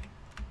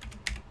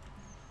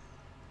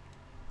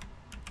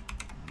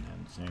 And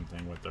then same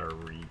thing with our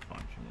read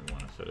function. We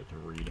want to set it to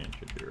read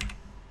integer.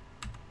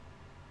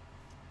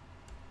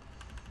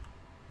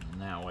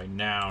 And that way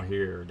now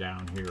here,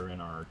 down here in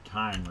our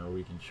timer,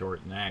 we can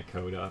shorten that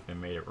code up and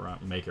make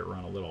it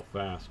run a little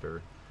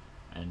faster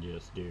and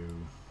just do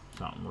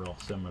something real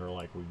similar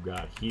like we've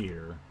got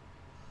here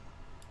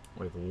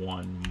with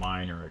one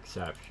minor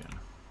exception.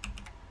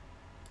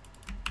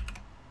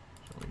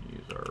 So we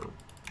use our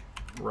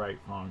write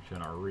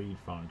function, our read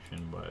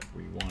function, but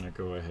we want to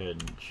go ahead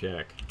and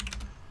check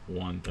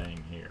one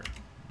thing here.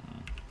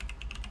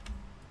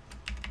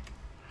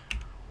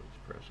 Let's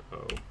press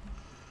O.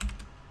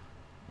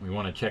 We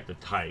want to check the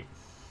type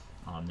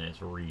on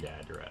this read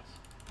address.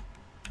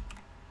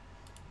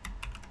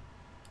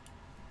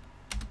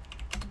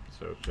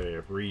 So say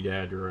if read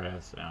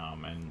address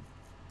and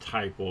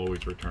type will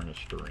always return a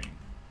string,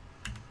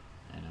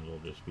 and it'll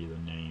just be the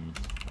name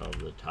of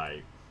the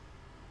type.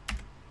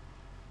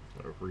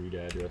 So if read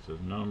address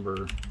is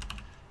number,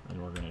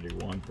 then we're going to do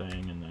one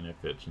thing, and then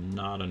if it's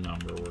not a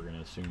number, we're going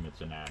to assume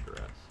it's an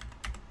address.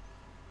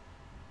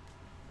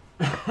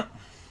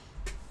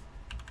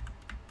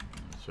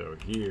 So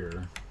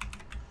here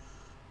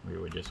we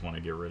would just want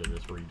to get rid of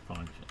this read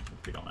function since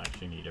we don't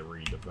actually need to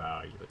read the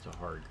value. It's a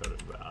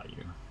hard-coded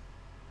value.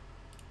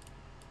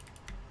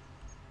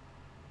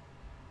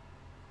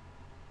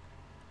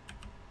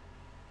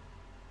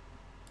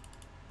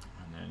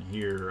 And then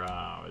here,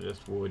 this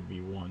would be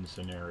one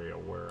scenario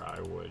where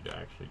I would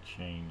actually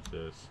change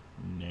this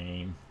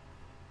name.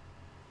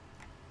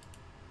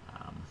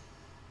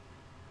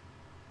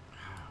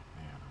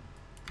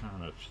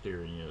 Kind of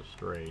steering you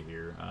astray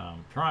here.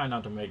 Trying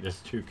not to make this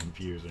too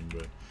confusing,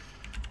 but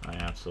I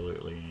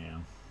absolutely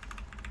am.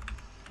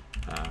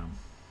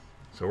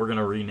 So we're going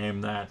to rename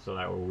that so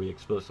that way we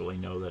explicitly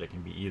know that it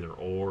can be either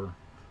or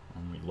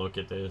when we look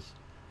at this.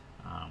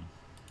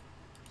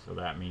 So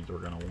that means we're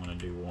going to want to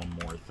do one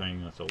more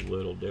thing that's a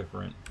little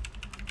different.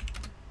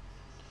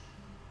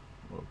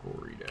 Local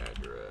read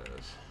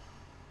address.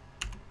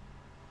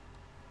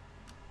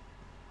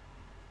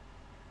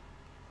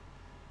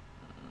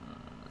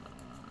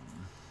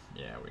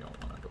 Yeah, we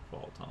don't want to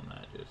default on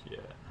that just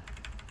yet.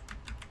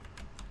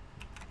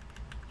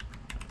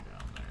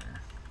 Down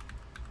there.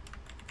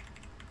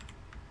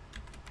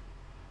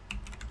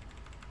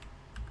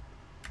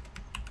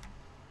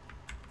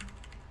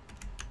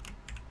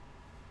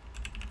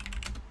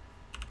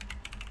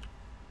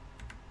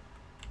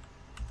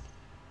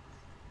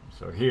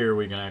 So here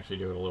we can actually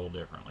do it a little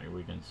differently.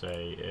 We can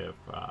say if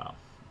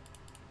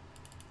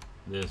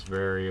this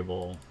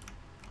variable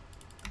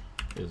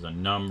is a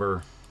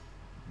number,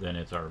 then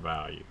it's our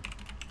value.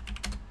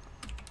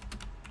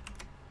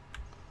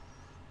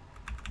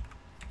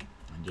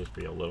 And just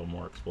be a little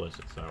more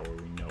explicit so that way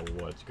we know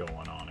what's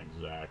going on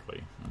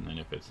exactly. And then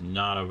if it's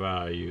not a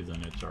value,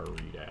 then it's our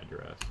read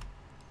address.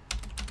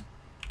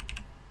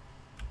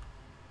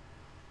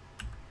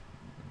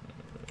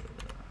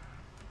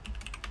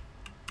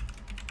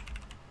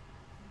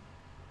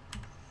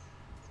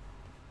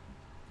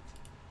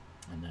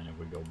 And then if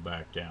we go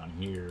back down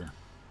here,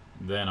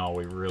 then all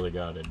we really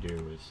got to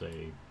do is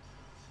say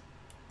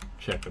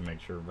check to make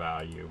sure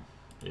value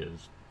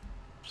is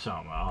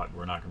something.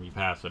 We're not going to be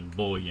passing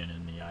boolean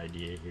in the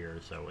idea here,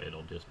 so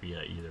it'll just be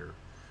either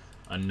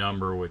a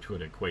number, which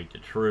would equate to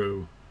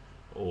true,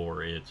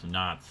 or it's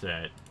not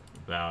set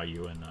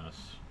value, and thus,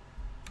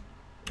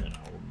 you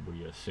know,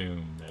 we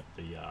assume that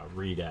the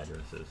read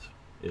address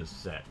is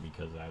set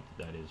because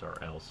that is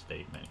our else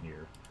statement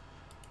here.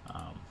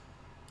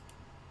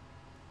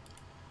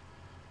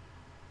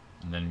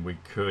 And then we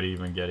could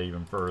even get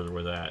even further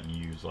with that and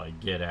use like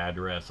get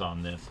address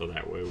on this, so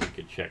that way we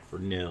could check for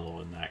nil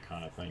and that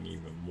kind of thing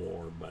even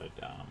more. But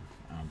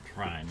I'm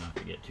trying not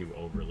to get too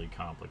overly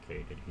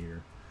complicated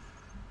here.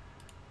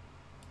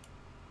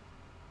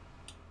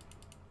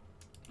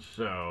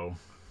 So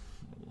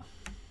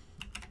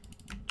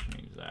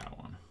change that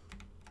one.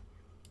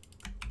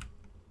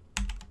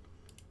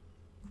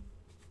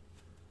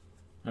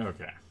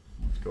 Okay.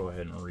 Let's go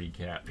ahead and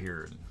recap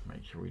here and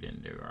make sure we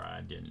didn't do, or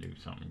I didn't do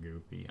something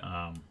goofy.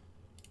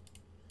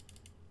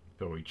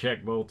 So we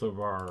check both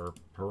of our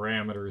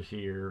parameters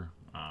here.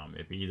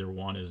 If either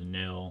one is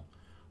nil,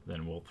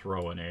 then we'll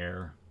throw an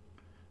error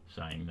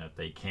saying that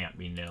they can't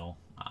be nil.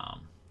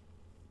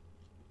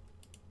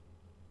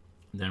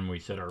 Then we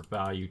set our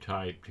value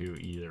type to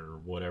either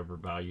whatever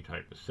value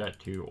type is set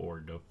to, or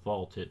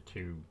default it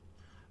to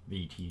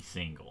VT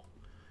single.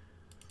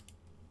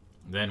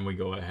 Then we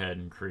go ahead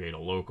and create a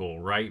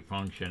local write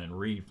function and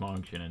read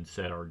function and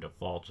set our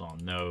defaults on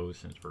those.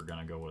 Since we're going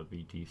to go with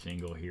VT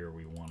single here,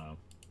 we want to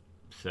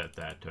set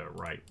that to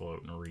write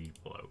float and read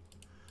float.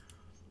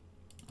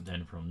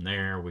 Then from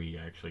there, we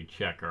actually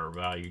check our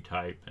value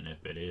type, and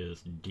if it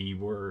is D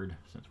word,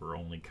 since we're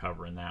only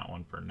covering that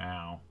one for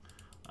now,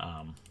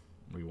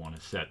 we want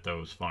to set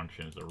those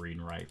functions, the read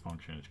and write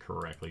functions,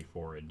 correctly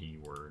for a D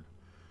word.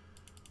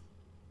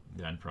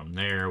 Then from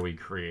there, we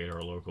create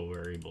our local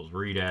variables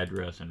read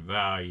address and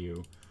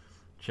value,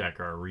 check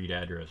our read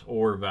address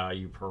or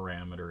value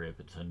parameter. If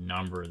it's a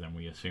number, then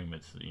we assume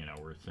it's,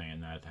 we're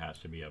saying that has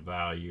to be a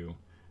value.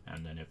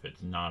 And then if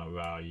it's not a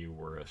value,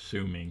 we're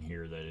assuming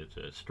here that it's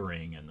a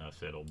string, and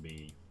thus it'll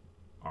be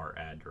our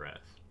address.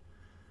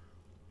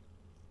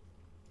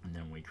 And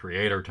then we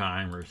create our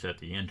timer, set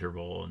the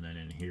interval, and then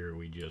in here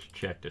we just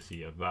check to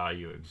see if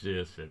value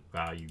exists. If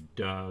value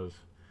does,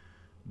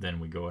 then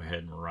we go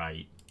ahead and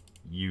write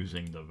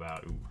using the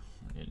value. Ooh,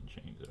 I didn't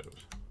change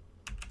those.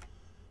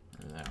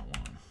 Or that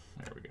one.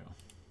 There we go.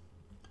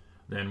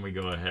 Then we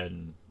go ahead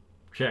and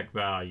check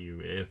value.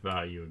 If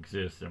value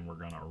exists, then we're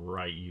going to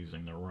write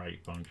using the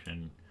write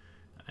function,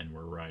 and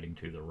we're writing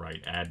to the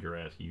right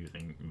address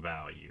using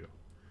value.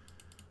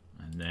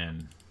 And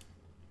then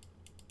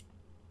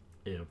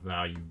if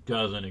value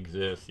doesn't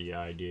exist, the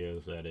idea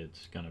is that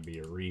it's going to be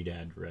a read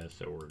address,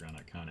 so we're going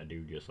to kind of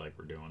do just like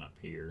we're doing up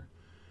here.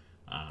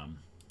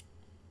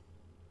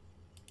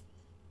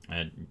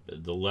 And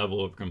the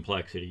level of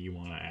complexity you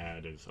want to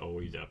add is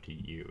always up to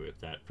you. If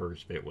that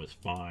first bit was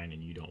fine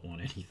and you don't want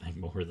anything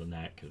more than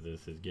that, because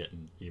this is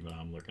getting, even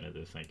I'm looking at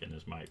this thinking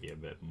this might be a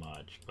bit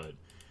much, but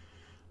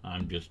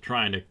I'm just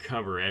trying to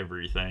cover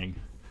everything,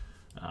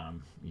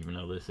 even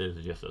though this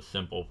is just a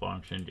simple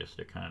function, just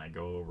to kind of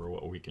go over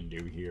what we can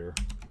do here,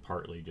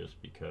 partly just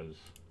because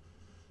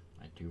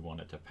I do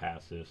want it to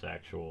pass this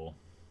actual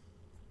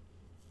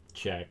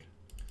check.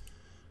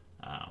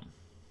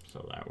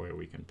 So that way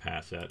we can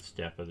pass that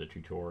step of the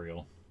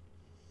tutorial.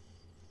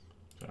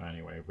 So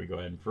anyway, if we go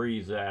ahead and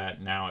freeze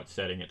that, now it's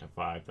setting it to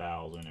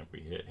 5,000. If we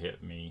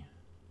hit me,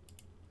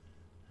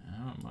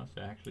 oh, it must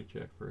actually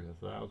check for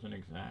 1,000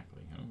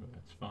 exactly. Oh,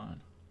 that's fine.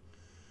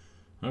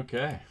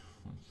 Okay,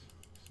 let's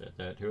set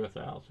that to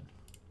 1,000.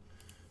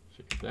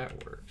 See if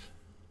that works.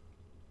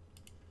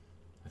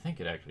 I think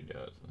it actually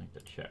does. I think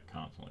the check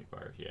constantly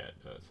fires. Yeah,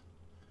 it does.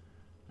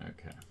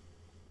 Okay.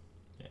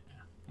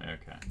 Yeah,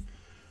 okay.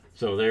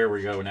 So there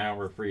we go. Now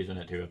we're freezing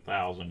it to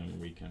 1,000, and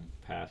we can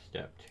pass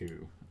step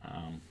 2.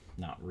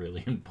 Not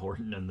really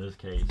important in this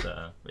case.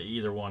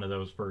 Either one of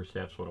those first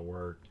steps would have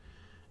worked.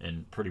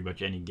 In pretty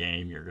much any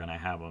game, you're going to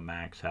have a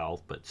max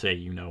health. But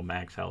say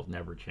max health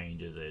never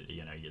changes.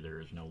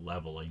 There is no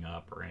leveling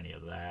up or any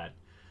of that.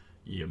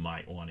 You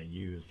might want to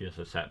use just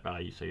a set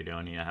value, so you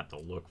don't even have to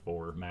look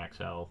for max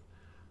health.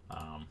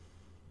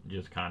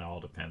 Just kind of all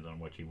depends on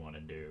what you want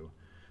to do.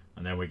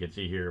 And then we can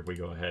see here if we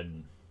go ahead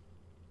and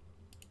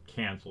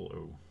cancel.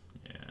 Oh,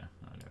 yeah,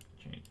 I'd have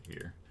to change it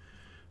here.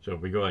 So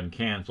if we go ahead and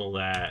cancel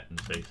that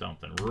and say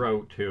something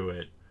wrote to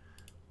it,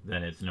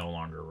 then it's no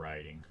longer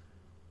writing.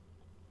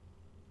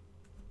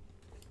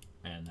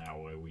 And that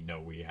way we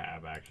know we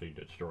have actually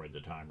destroyed the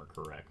timer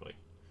correctly.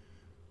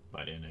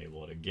 But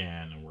enable it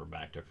again, and we're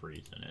back to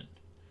freezing it.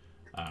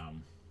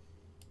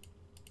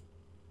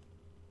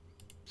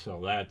 So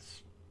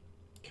that's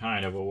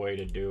kind of a way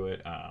to do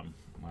it.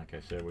 Like I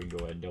said, we can go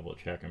ahead and double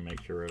check and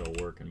make sure it'll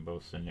work in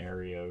both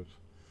scenarios.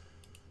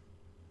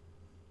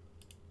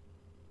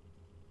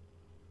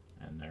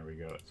 And there we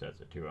go, it sets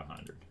it to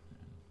 100 and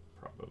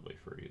probably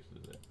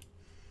freezes it.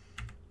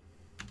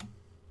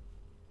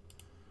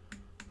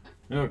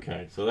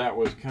 Okay, so that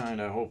was kind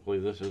of, hopefully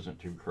this isn't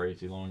too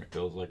crazy long. It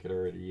feels like it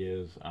already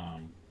is.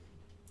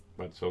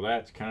 But so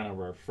that's kind of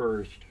our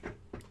first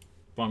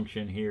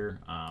function here,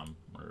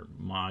 or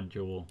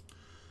module.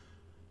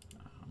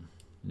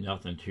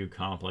 Nothing too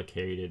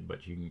complicated,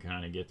 but you can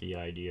kind of get the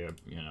idea,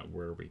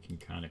 where we can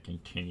kind of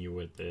continue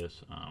with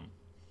this.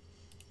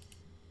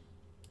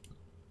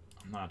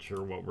 I'm not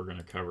sure what we're going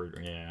to cover.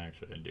 Yeah,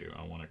 actually I do.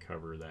 I want to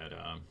cover that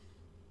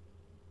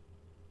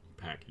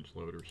package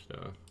loader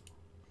stuff.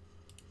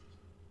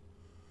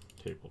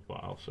 Table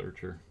file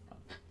searcher.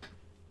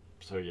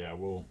 So yeah,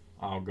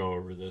 I'll go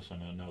over this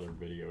in another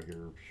video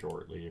here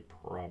shortly.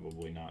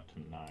 Probably not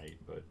tonight,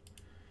 but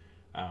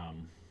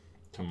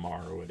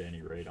tomorrow at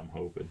any rate, I'm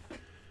hoping.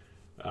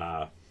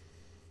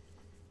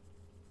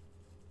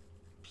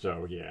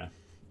 So yeah,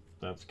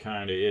 that's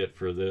kind of it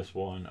for this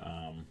one.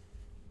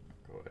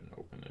 Go ahead and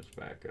open this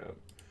back up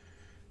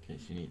in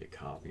case you need to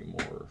copy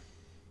more.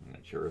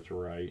 Make sure it's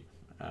right.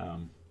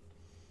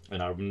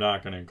 And I'm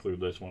not going to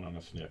include this one on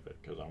a snippet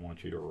because I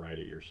want you to write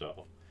it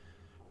yourself.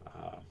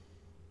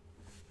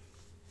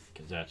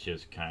 Because that's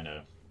just kind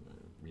of,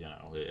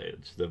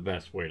 it's the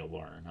best way to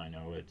learn. I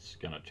know it's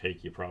going to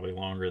take you probably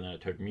longer than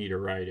it took me to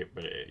write it,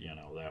 but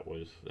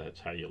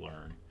that's how you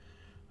learn.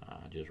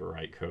 Just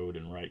write code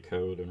and write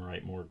code and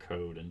write more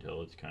code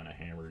until it's kind of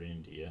hammered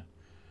into you.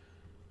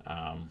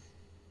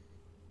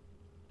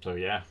 So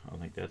yeah, I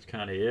think that's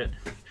kind of it.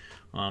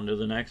 On to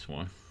the next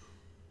one.